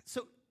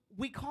so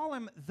we call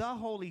him the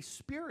Holy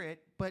Spirit,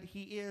 but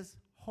he is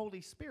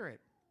Holy Spirit.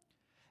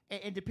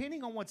 And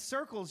depending on what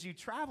circles you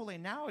travel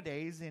in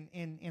nowadays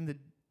in the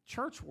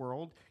church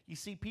world, you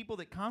see people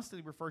that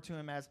constantly refer to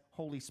him as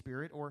Holy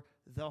Spirit or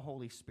the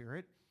Holy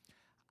Spirit.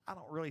 I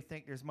don't really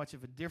think there's much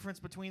of a difference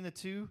between the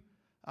two,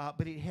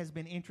 but it has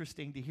been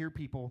interesting to hear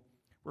people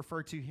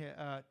refer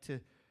to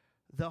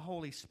the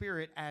Holy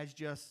Spirit as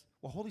just,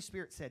 well, Holy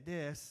Spirit said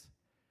this.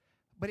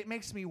 But it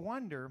makes me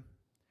wonder,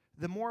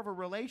 the more of a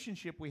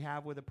relationship we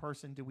have with a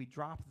person, do we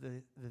drop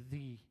the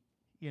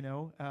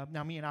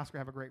Now, me and Oscar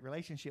have a great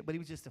relationship, but he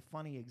was just a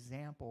funny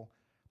example.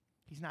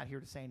 He's not here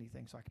to say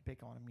anything, so I can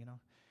pick on him,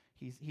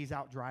 He's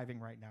out driving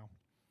right now.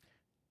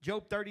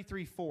 Job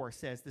 33:4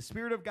 says, the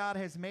Spirit of God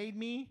has made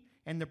me,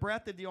 and the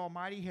breath of the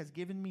Almighty has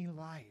given me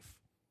life.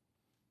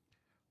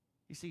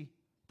 You see,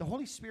 the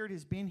Holy Spirit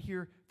has been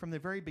here from the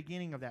very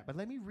beginning of that. But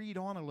let me read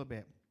on a little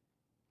bit.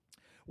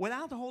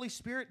 Without the Holy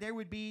Spirit, there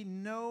would be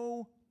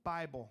no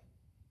Bible.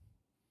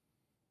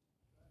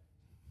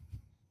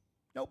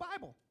 No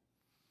Bible.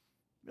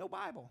 No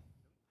Bible.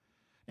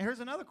 And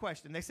here's another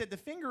question. They said the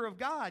finger of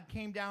God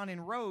came down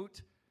and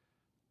wrote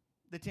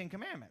the Ten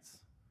Commandments,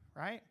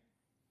 right?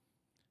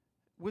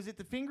 Was it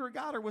the finger of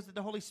God or was it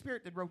the Holy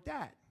Spirit that wrote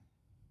that?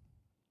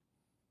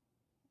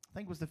 I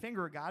think it was the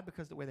finger of God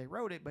because of the way they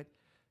wrote it, but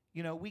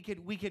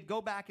we could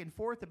go back and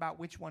forth about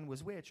which one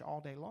was which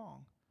all day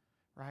long,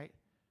 right?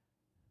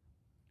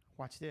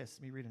 Watch this.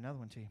 Let me read another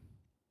one to you.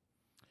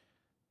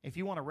 If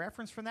you want a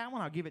reference for that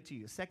one, I'll give it to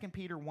you. 2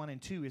 Peter 1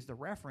 and 2 is the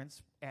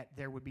reference at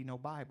there would be no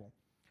Bible.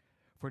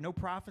 For no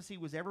prophecy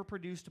was ever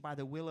produced by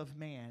the will of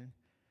man,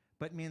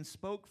 but men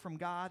spoke from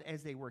God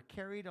as they were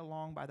carried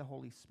along by the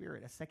Holy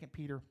Spirit. 2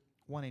 Peter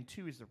 1 and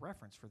 2 is the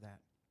reference for that.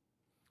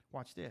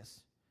 Watch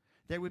this.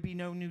 There would be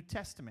no New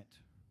Testament.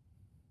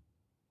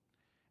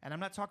 And I'm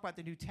not talking about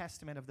the New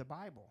Testament of the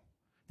Bible.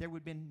 There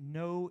would be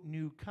no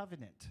new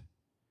covenant.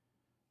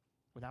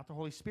 Without the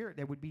Holy Spirit,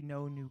 there would be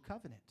no new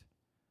covenant.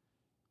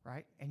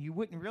 Right? And you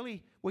wouldn't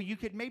really, well, you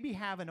could maybe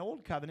have an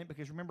old covenant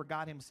because remember,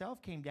 God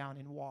himself came down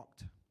and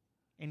walked.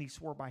 And he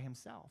swore by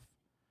himself.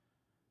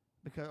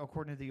 Because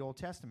according to the Old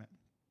Testament.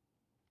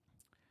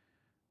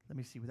 Let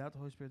me see. Without the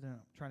Holy Spirit, I'm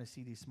trying to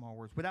see these small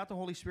words. Without the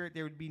Holy Spirit,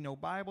 there would be no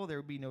Bible, there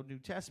would be no New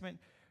Testament,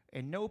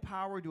 and no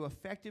power to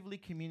effectively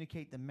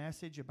communicate the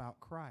message about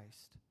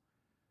Christ.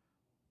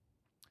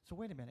 So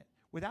wait a minute.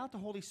 Without the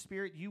Holy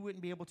Spirit, you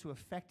wouldn't be able to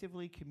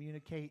effectively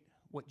communicate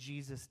what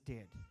Jesus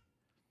did.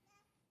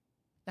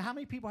 Now, how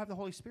many people have the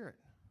Holy Spirit?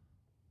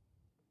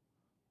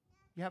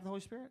 You have the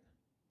Holy Spirit?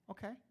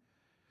 Okay.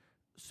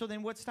 So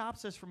then what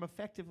stops us from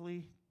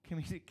effectively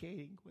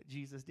communicating what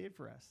Jesus did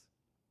for us?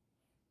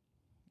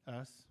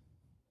 Us.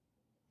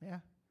 Yeah,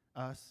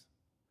 us.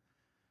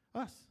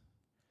 Us.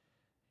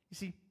 You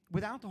see,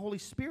 without the Holy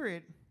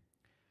Spirit,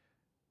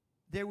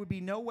 there would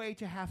be no way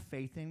to have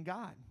faith in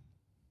God.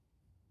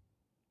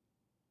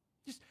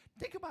 Just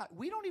think about,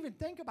 we don't even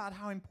think about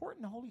how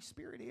important the Holy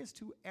Spirit is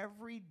to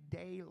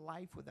everyday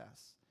life with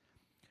us.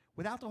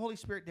 Without the Holy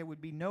Spirit, there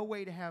would be no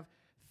way to have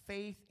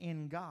faith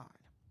in God.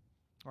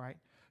 All right?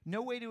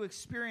 No way to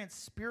experience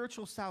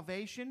spiritual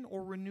salvation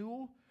or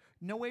renewal.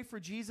 No way for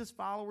Jesus'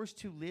 followers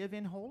to live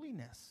in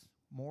holiness,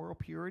 moral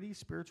purity,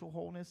 spiritual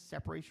wholeness,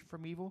 separation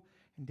from evil,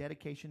 and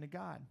dedication to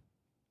God.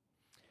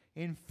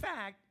 In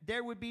fact,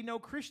 there would be no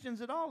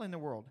Christians at all in the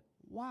world.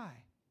 Why?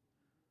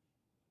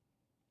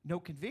 No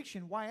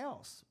conviction. Why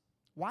else?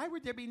 Why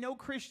would there be no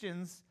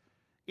Christians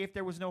if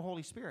there was no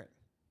Holy Spirit?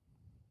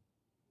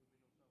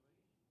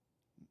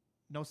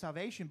 No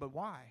salvation, but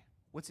why?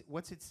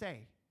 What's it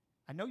say?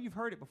 I know you've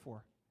heard it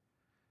before.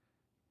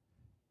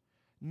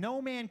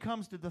 No man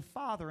comes to the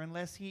Father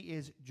unless he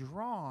is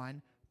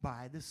drawn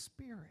by the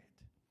Spirit.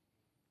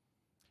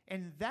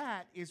 And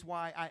that is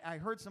why I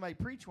heard somebody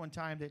preach one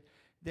time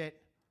that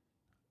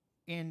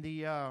in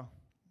the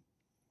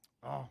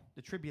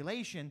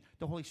tribulation,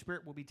 the Holy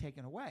Spirit will be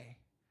taken away.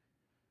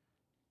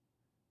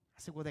 I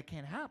said, well, that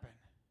can't happen.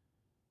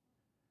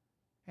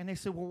 And they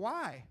said, well,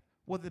 why?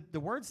 Well, the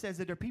word says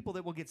that there are people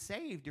that will get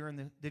saved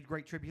during the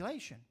Great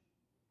Tribulation.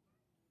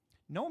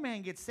 No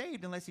man gets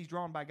saved unless he's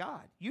drawn by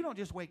God. You don't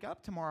just wake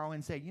up tomorrow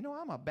and say, you know,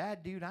 I'm a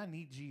bad dude, I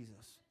need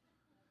Jesus.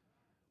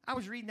 I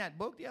was reading that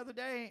book the other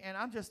day, and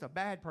I'm just a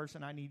bad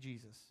person, I need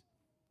Jesus.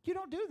 You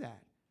don't do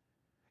that.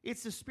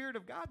 It's the Spirit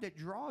of God that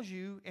draws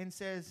you and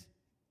says,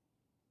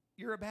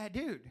 you're a bad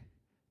dude.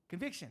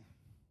 Conviction.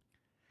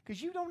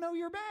 Because you don't know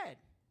you're bad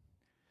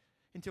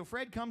until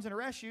Fred comes and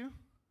arrests you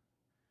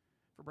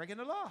for breaking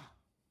the law.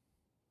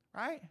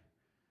 Right?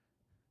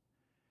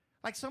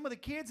 Like some of the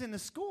kids in the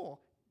school,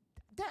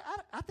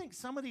 I think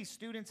some of these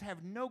students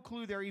have no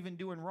clue they're even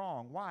doing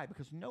wrong. Why?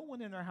 Because no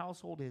one in their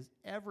household has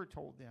ever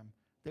told them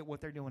that what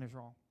they're doing is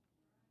wrong.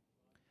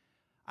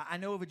 I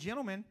know of a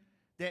gentleman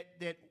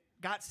that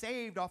got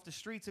saved off the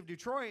streets of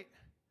Detroit,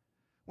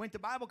 went to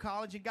Bible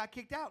college, and got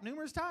kicked out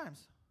numerous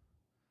times.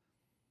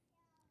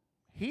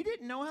 He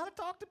didn't know how to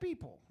talk to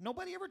people.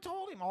 Nobody ever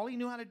told him. All he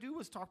knew how to do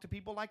was talk to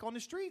people like on the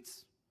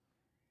streets.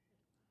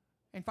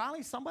 And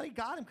finally, somebody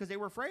got him because they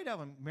were afraid of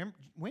him.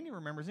 Wendy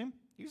remembers him.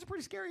 He was a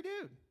pretty scary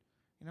dude.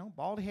 You know,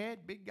 bald head,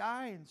 big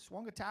guy, and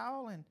swung a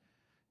towel, and,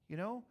 you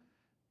know.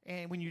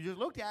 And when you just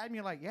looked at him,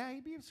 you're like, yeah,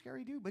 he'd be a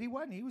scary dude. But he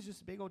wasn't. He was just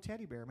a big old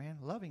teddy bear, man,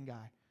 loving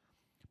guy.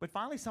 But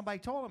finally, somebody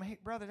told him, hey,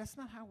 brother, that's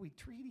not how we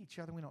treat each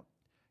other. We don't,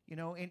 you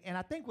know. And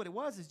I think what it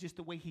was is just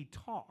the way he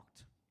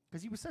talked.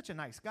 Because he was such a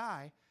nice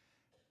guy,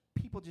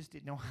 people just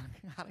didn't know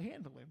how to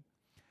handle him.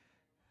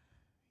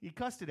 He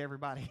cussed at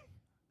everybody.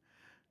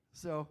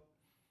 So,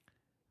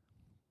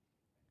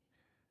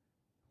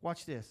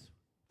 watch this.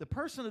 The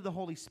person of the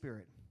Holy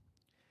Spirit.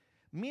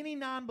 Many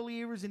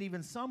non-believers and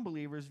even some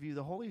believers view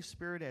the Holy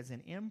Spirit as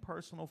an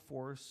impersonal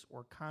force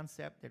or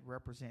concept that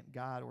represent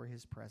God or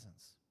his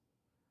presence.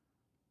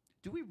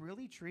 Do we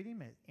really treat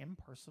him as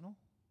impersonal?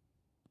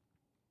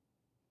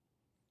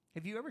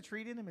 Have you ever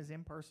treated him as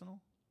impersonal?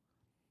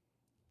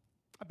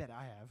 I bet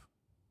I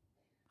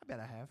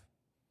have.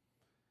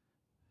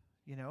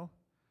 You know?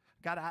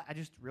 God, I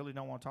just really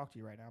don't want to talk to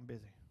you right now. I'm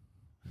busy.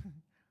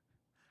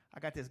 I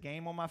got this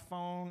game on my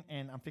phone,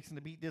 and I'm fixing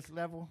to beat this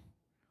level.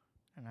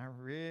 And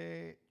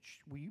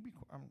will you be,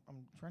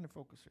 I'm trying to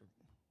focus here.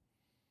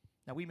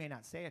 Now, we may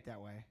not say it that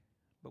way,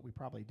 but we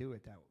probably do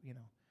it that way, you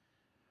know.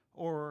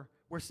 Or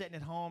we're sitting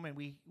at home, and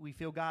we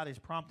feel God is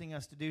prompting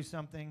us to do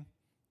something.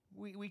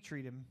 We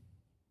treat him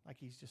like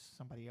he's just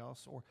somebody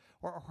else. Or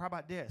how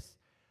about this?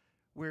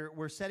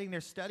 We're sitting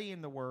there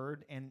studying the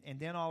Word, and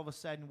then all of a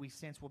sudden we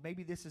sense, well,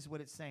 maybe this is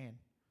what it's saying.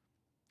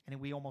 And then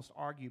we almost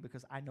argue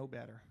because I know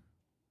better.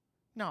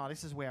 No,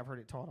 this is the way I've heard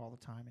it taught all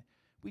the time.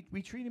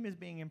 We treat him as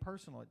being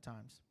impersonal at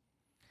times.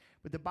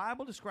 But the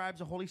Bible describes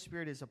the Holy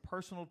Spirit as a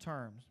personal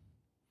term.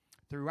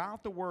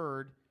 Throughout the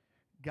Word,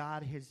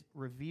 God has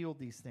revealed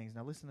these things.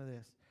 Now listen to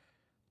this.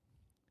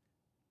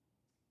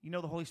 You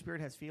know the Holy Spirit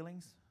has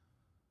feelings?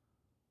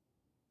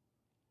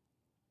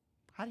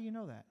 How do you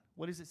know that?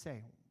 What does it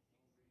say?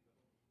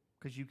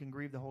 Because you can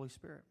grieve the Holy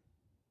Spirit.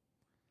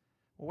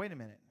 Well, wait a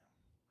minute.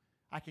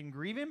 I can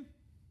grieve him?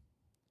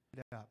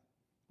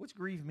 What's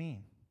grieve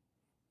mean?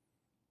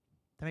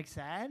 To make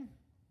sad?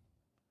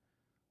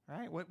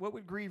 Right? What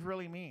would grieve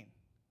really mean?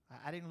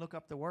 I didn't look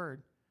up the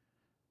word.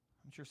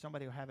 I'm sure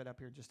somebody will have it up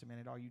here in just a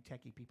minute. All you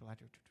techie people out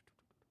there.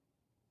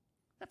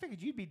 I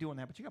figured you'd be doing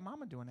that, but you got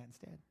Mama doing that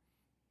instead.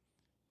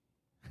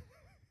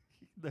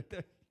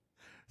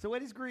 So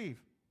what is grieve?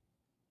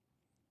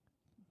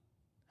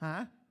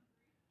 Huh?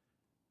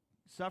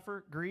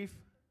 Suffer, grief.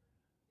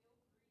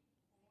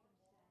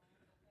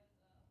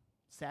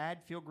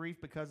 Sad, feel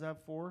grief because of,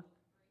 for.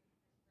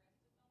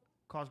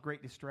 Cause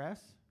great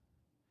distress.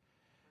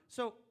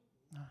 So,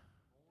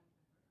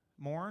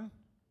 mourn.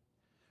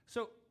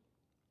 So,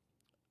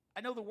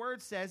 I know the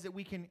word says that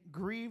we can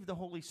grieve the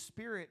Holy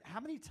Spirit. How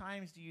many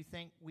times do you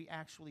think we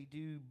actually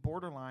do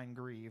borderline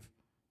grieve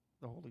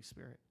the Holy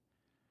Spirit?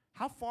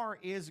 How far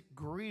is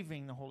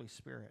grieving the Holy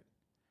Spirit?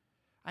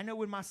 I know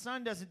when my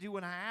son doesn't do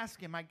what I ask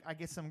him, I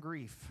get some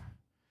grief.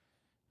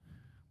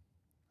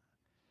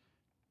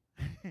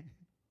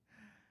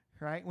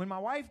 Right? When my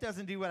wife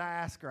doesn't do what I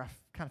ask her, I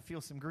kind of feel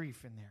some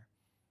grief in there.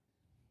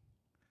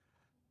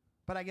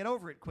 But I get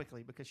over it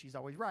quickly because she's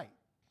always right.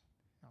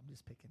 I'm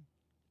just picking.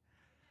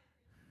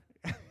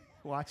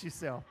 Watch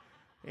yourself.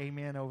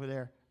 Amen over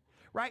there.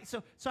 Right?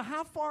 So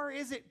how far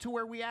is it to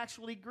where we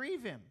actually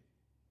grieve him?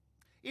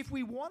 If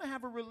we want to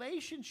have a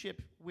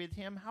relationship with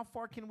him, how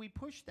far can we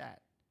push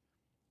that?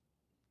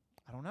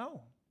 I don't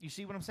know. You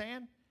see what I'm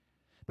saying?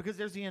 Because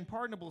there's the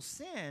unpardonable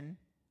sin.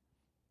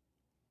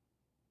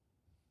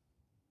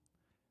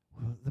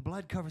 Well, the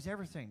blood covers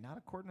everything. Not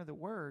according to the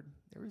word.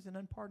 There is an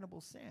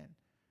unpardonable sin.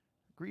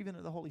 Grieving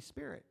of the Holy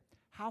Spirit.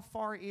 How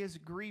far is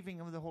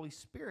grieving of the Holy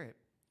Spirit?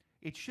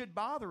 It should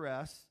bother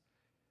us.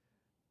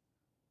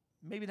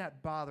 Maybe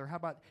not bother. How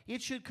about,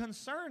 it should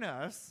concern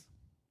us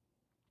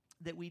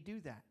that we do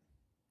that.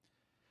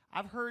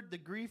 I've heard the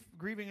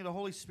grieving of the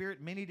Holy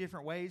Spirit many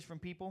different ways from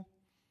people.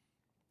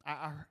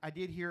 I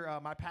did hear,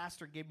 my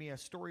pastor gave me a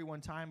story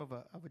one time of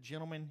a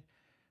gentleman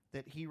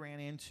that he ran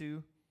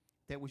into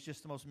that was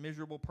just the most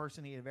miserable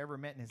person he had ever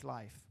met in his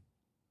life.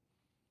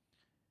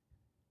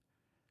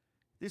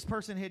 This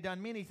person had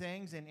done many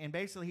things, and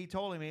basically he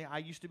told me, I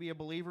used to be a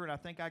believer, and I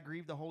think I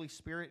grieved the Holy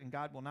Spirit, and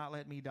God will not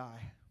let me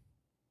die.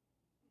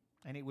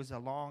 And it was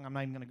I'm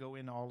not even going to go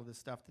into all of this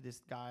stuff to this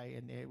guy,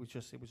 and it was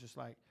just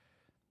like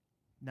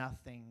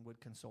nothing would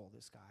console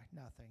this guy,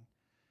 nothing.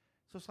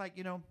 So it's like,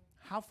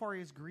 how far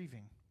is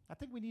grieving? I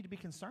think we need to be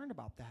concerned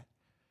about that,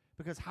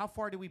 because how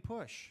far do we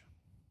push?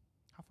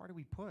 How far do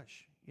we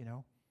push,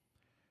 Yeah.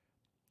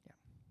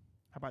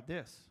 How about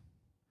this?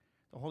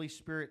 The Holy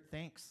Spirit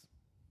thinks.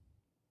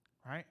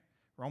 Right?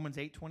 Romans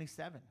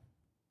 8:27.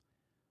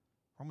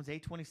 Romans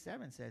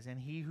 8:27 says, and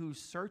he who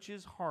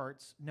searches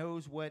hearts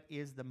knows what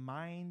is the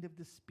mind of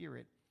the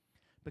Spirit,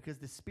 because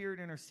the Spirit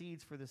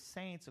intercedes for the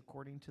saints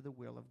according to the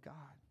will of God.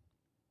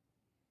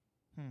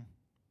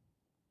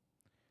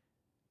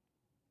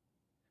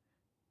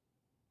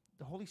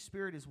 The Holy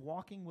Spirit is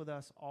walking with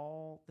us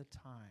all the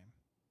time.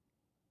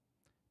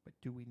 But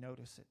do we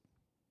notice it?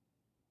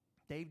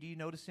 Dave, do you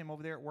notice him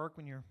over there at work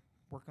when you're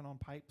working on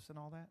pipes and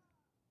all that?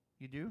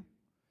 You do?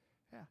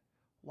 Yeah.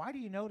 Why do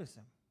you notice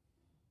him?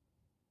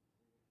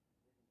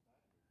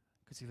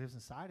 Because he lives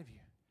inside of you.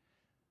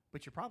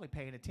 But you're probably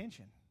paying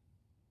attention.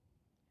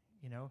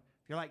 If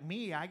you're like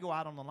me, I go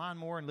out on the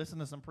lawnmower and listen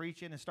to some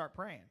preaching and start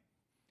praying.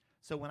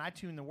 So when I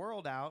tune the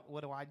world out,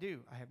 what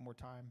do? I have more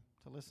time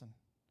to listen.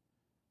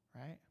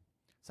 Right?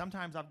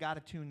 Sometimes I've got to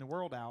tune the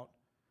world out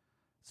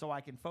so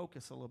I can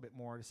focus a little bit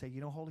more to say,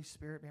 Holy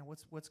Spirit, man,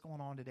 what's going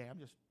on today? I'm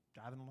just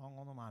driving along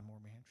on the lawnmower,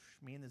 man.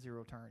 Me and the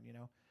zero turn,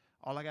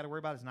 All I got to worry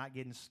about is not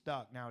getting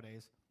stuck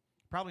nowadays.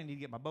 Probably need to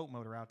get my boat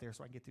motor out there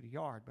so I can get to the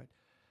yard. But,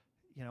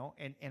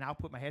 and I'll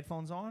put my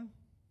headphones on,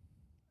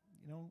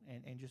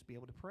 and just be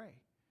able to pray.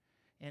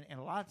 And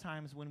a lot of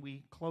times when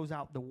we close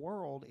out the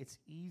world, it's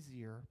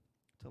easier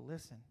to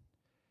listen.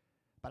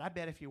 But I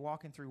bet if you're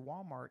walking through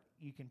Walmart,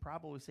 you can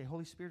probably say,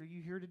 Holy Spirit, are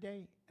you here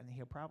today? And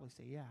he'll probably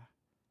say, yeah.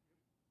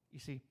 You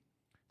see,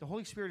 the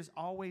Holy Spirit is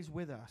always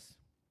with us.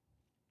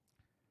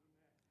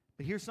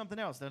 But here's something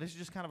else. Now, this is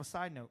just kind of a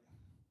side note.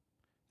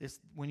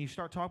 When you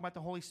start talking about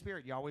the Holy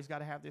Spirit, you always got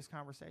to have this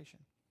conversation.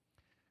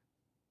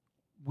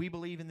 We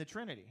believe in the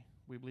Trinity.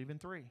 We believe in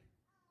 3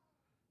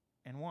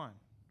 and 1.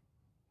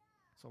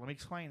 So let me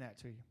explain that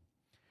to you.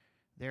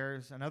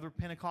 There's another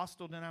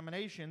Pentecostal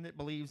denomination that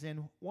believes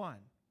in 1.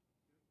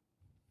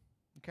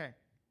 Okay.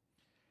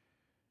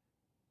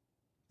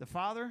 The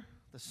Father,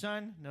 the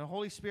Son, and the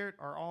Holy Spirit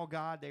are all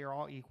God. They are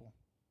all equal.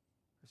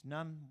 There's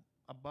none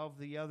above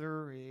the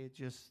other. It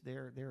just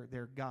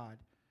they're God.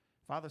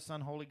 Father,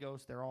 Son, Holy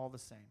Ghost, they're all the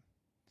same.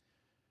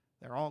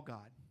 They're all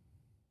God.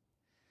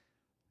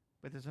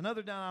 But there's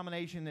another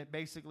denomination that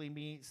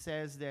basically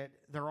says that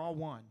they're all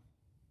one.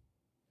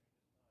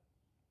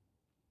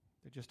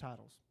 They're just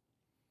titles.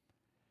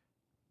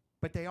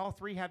 But they all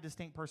three have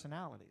distinct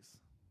personalities.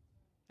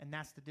 And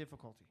that's the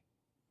difficulty.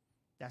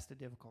 That's the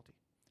difficulty.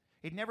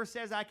 It never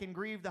says I can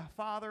grieve the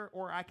Father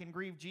or I can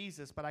grieve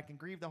Jesus, but I can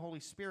grieve the Holy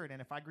Spirit.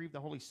 And if I grieve the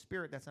Holy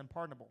Spirit, that's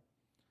unpardonable.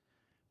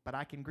 But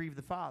I can grieve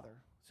the Father.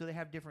 So they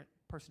have different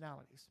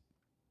personalities.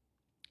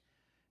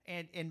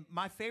 And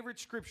my favorite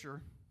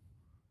scripture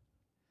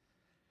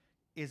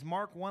is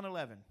Mark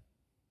 1:11.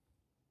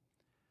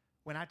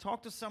 When I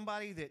talk to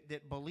somebody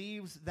that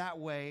believes that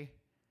way,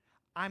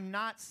 I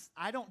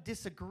don't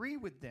disagree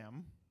with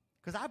them,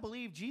 because I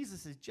believe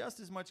Jesus is just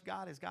as much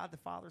God as God the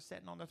Father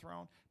sitting on the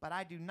throne, but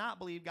I do not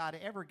believe God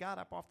ever got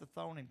up off the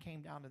throne and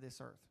came down to this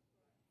earth.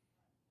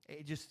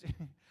 It just,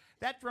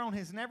 that throne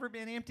has never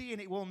been empty,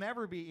 and it will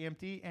never be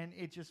empty, and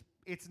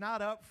it's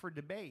not up for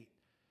debate.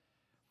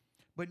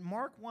 But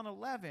Mark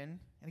 1:11, and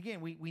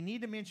again, we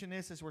need to mention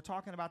this as we're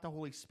talking about the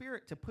Holy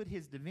Spirit to put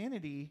his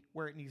divinity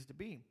where it needs to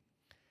be.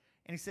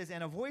 And he says,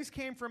 and a voice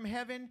came from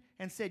heaven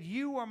and said,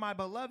 you are my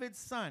beloved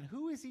Son.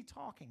 Who is he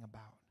talking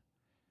about?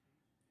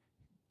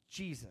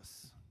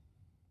 Jesus.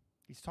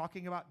 He's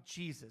talking about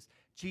Jesus.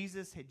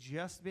 Jesus had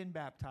just been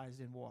baptized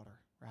in water,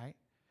 right?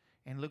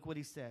 And look what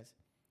he says.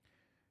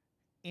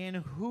 In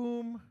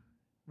whom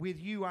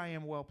with you I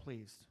am well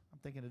pleased. I'm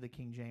thinking of the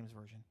King James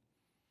Version.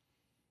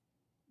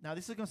 Now,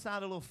 this is going to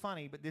sound a little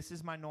funny, but this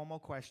is my normal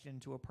question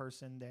to a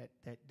person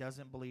that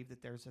doesn't believe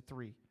that there's a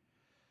three.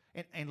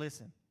 And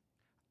listen,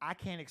 I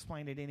can't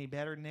explain it any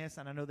better than this,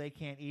 and I know they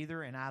can't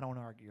either, and I don't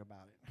argue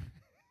about it.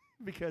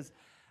 Because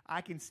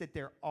I can sit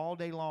there all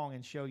day long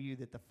and show you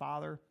that the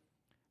Father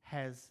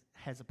has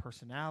a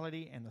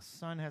personality, and the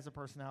Son has a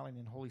personality,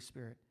 and the Holy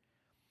Spirit.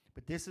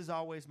 But this is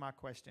always my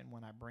question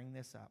when I bring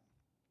this up.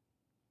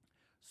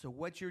 So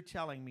what you're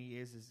telling me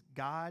is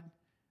God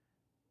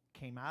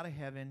came out of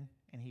heaven,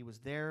 and he was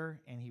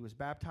there, and he was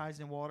baptized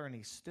in water, and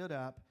he stood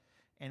up,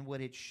 and what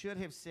it should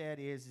have said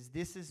is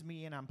this is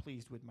me, and I'm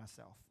pleased with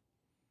myself.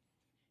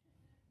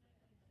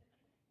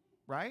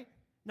 Right?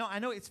 No, I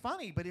know it's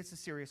funny, but it's a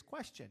serious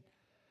question.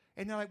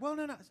 And they're like, well,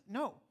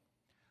 no.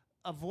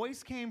 A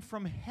voice came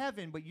from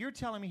heaven, but you're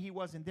telling me he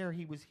wasn't there,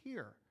 he was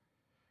here.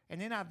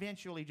 And then I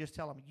eventually just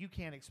tell them, you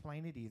can't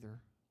explain it either.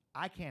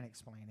 I can't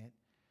explain it.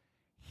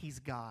 He's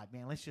God,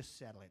 man. Let's just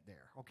settle it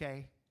there,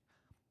 okay?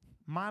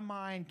 My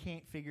mind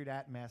can't figure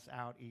that mess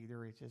out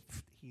either. It's just,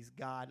 he's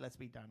God. Let's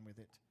be done with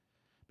it.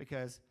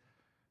 Because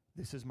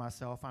this is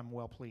myself. I'm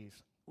well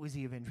pleased. Was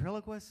he a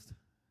ventriloquist?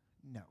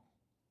 No.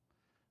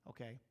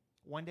 Okay.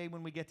 One day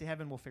when we get to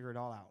heaven, we'll figure it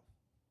all out.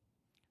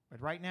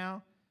 But right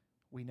now,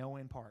 we know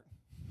in part.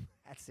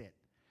 That's it.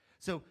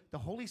 So the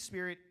Holy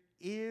Spirit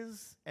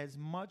is as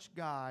much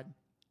God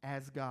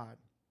as God.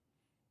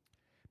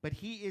 But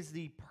he is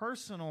the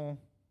personal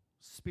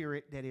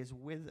Spirit that is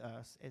with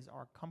us as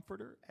our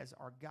comforter, as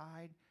our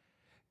guide.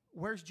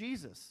 Where's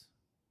Jesus?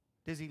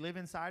 Does he live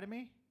inside of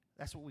me?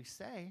 That's what we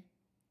say.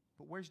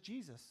 But where's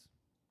Jesus?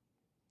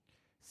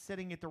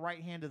 Sitting at the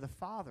right hand of the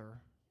Father,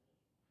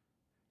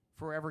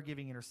 forever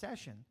giving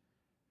intercession.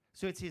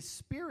 So it's his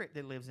Spirit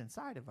that lives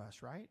inside of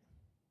us, right?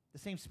 The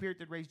same Spirit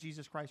that raised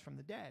Jesus Christ from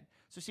the dead.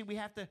 So see, we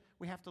have to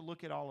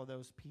look at all of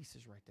those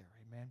pieces right there.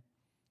 Amen.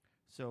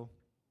 So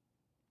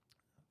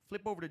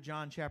flip over to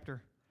John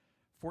chapter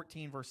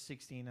 14, verse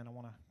 16, and I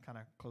want to kind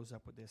of close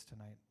up with this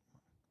tonight.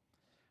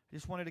 I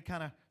just wanted to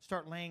kind of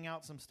start laying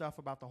out some stuff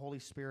about the Holy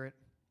Spirit.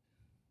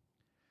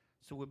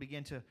 So we'll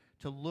begin to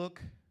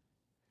look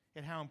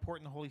at how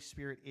important the Holy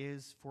Spirit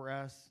is for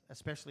us,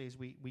 especially as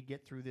we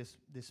get through this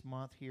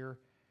month here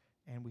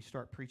and we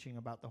start preaching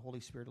about the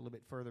Holy Spirit a little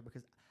bit further,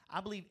 because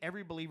I believe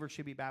every believer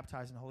should be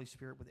baptized in the Holy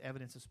Spirit with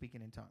evidence of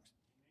speaking in tongues.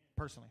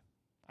 Personally,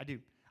 I do.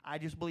 I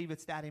just believe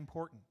it's that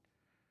important,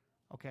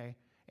 okay?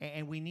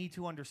 And we need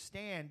to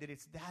understand that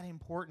it's that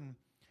important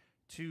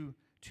to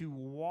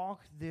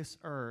walk this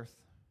earth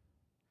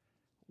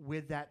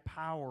with that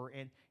power.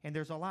 And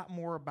there's a lot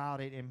more about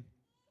it, and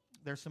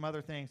there's some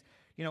other things.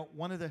 You know,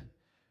 one of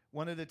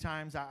the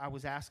times I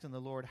was asking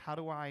the Lord, how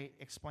do I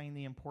explain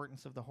the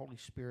importance of the Holy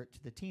Spirit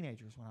to the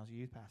teenagers when I was a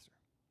youth pastor?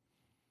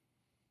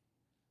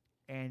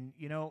 And,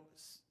 you know,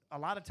 a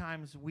lot of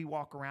times we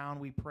walk around,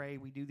 we pray,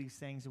 we do these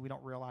things, and we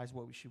don't realize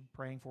what we should be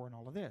praying for and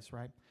all of this,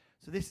 right?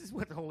 So this is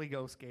what the Holy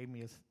Ghost gave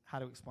me, is how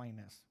to explain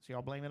this. So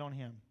y'all blame it on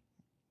him.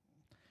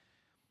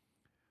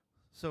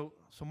 So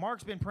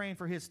Mark's been praying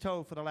for his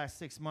toe for the last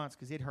 6 months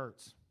because it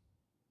hurts.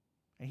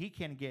 And he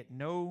can get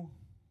no,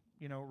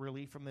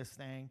 relief from this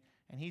thing.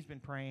 And he's been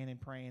praying and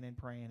praying and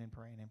praying and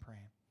praying and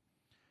praying.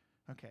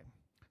 Okay.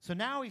 So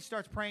now he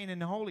starts praying in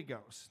the Holy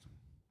Ghost.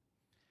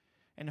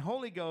 And the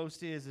Holy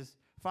Ghost is,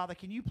 Father,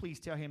 can you please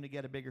tell him to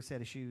get a bigger set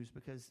of shoes,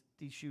 because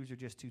these shoes are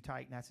just too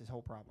tight, and that's his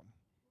whole problem.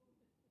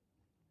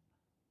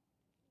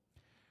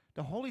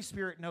 The Holy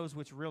Spirit knows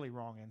what's really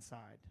wrong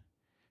inside.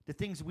 The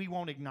things we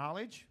won't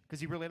acknowledge, because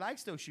he really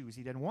likes those shoes.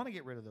 He doesn't want to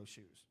get rid of those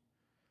shoes.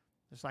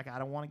 Just like I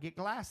don't want to get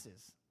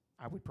glasses.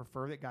 I would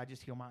prefer that God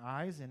just heal my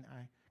eyes and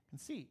I can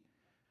see.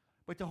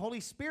 But the Holy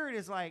Spirit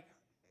is like,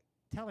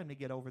 tell him to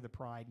get over the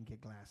pride and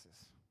get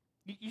glasses.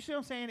 You see what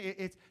I'm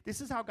saying?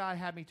 This is how God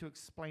had me to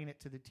explain it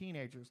to the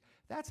teenagers.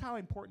 That's how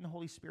important the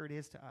Holy Spirit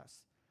is to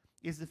us,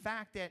 is the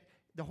fact that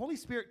the Holy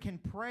Spirit can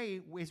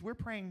pray as we're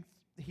praying.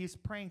 He's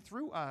praying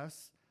through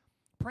us,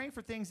 praying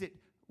for things that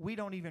we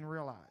don't even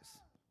realize,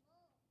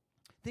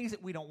 things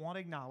that we don't want to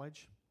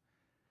acknowledge,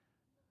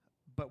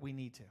 but we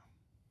need to.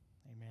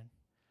 Amen.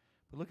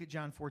 But look at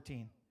John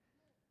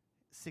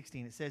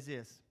 14:16. It says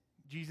this.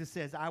 Jesus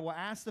says, I will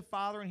ask the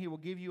Father, and he will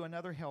give you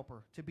another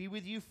helper to be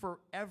with you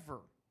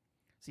forever.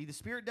 See, the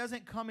Spirit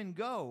doesn't come and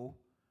go.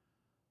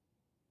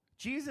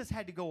 Jesus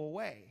had to go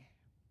away.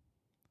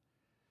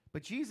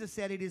 But Jesus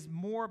said, it is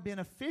more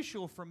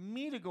beneficial for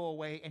me to go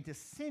away and to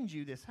send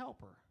you this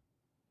helper,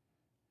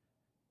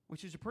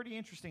 which is a pretty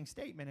interesting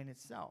statement in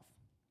itself.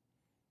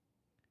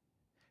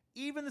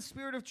 Even the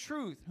Spirit of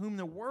truth, whom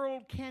the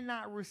world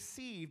cannot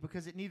receive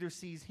because it neither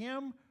sees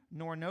him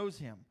nor knows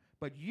him.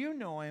 But you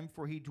know him,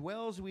 for he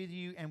dwells with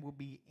you and will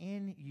be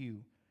in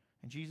you.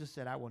 And Jesus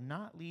said, I will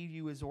not leave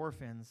you as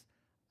orphans.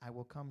 I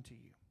will come to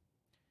you.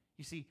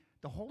 You see,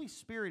 the Holy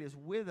Spirit is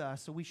with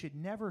us, so we should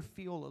never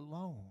feel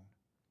alone,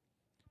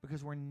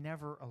 because we're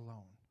never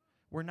alone.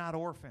 We're not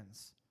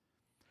orphans.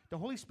 The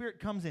Holy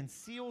Spirit comes and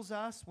seals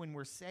us when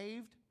we're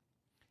saved,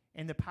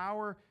 and the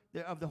power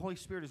of the Holy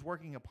Spirit is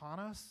working upon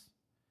us.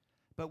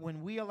 But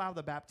when we allow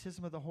the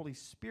baptism of the Holy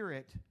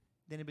Spirit,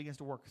 then it begins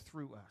to work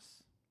through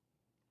us.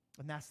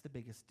 And that's the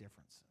biggest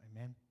difference.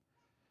 Amen.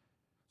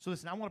 So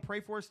listen, I want to pray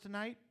for us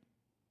tonight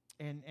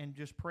and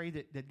just pray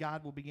that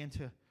God will begin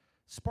to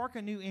spark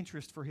a new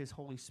interest for his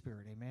Holy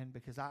Spirit. Amen.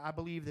 Because I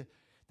believe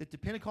that the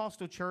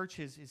Pentecostal church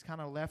has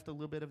kind of left a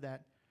little bit of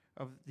that,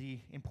 of the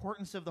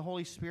importance of the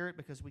Holy Spirit,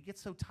 because we get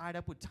so tied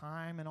up with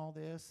time and all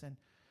this. And,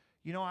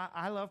 you know,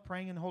 I love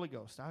praying in the Holy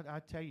Ghost.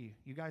 I tell you,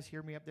 you guys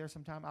hear me up there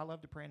sometime. I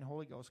love to pray in the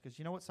Holy Ghost, because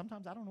you know what?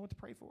 Sometimes I don't know what to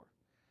pray for.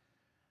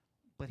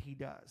 But he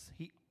does.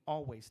 He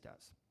always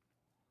does.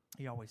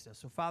 He always does.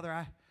 So,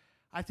 Father,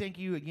 I thank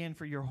you again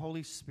for your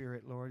Holy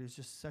Spirit, Lord. It's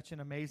just such an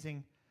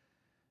amazing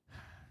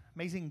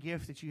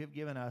gift that you have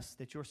given us,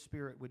 that your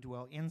Spirit would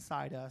dwell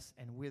inside us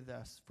and with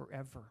us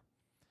forever.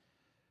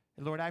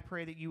 And Lord, I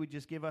pray that you would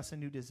just give us a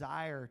new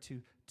desire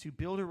to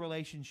build a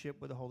relationship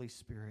with the Holy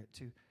Spirit,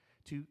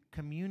 to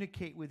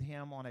communicate with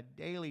him on a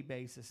daily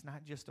basis,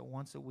 not just a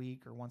once a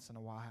week or once in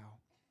a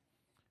while.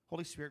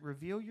 Holy Spirit,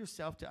 reveal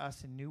yourself to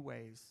us in new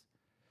ways.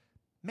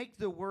 Make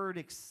the word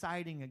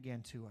exciting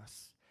again to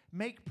us.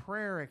 Make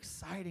prayer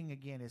exciting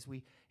again as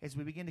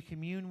we begin to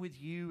commune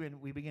with you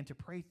and we begin to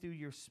pray through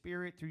your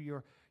Spirit, through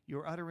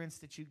your utterance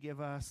that you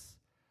give us.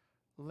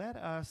 Let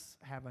us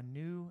have a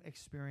new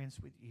experience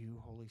with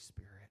you, Holy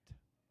Spirit.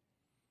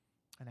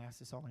 And I ask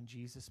this all in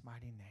Jesus'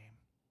 mighty name.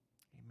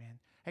 Amen.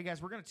 Hey,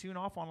 guys, we're going to tune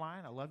off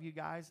online. I love you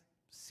guys.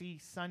 See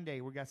Sunday.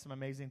 We got some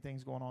amazing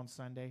things going on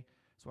Sunday.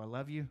 So I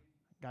love you.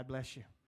 God bless you.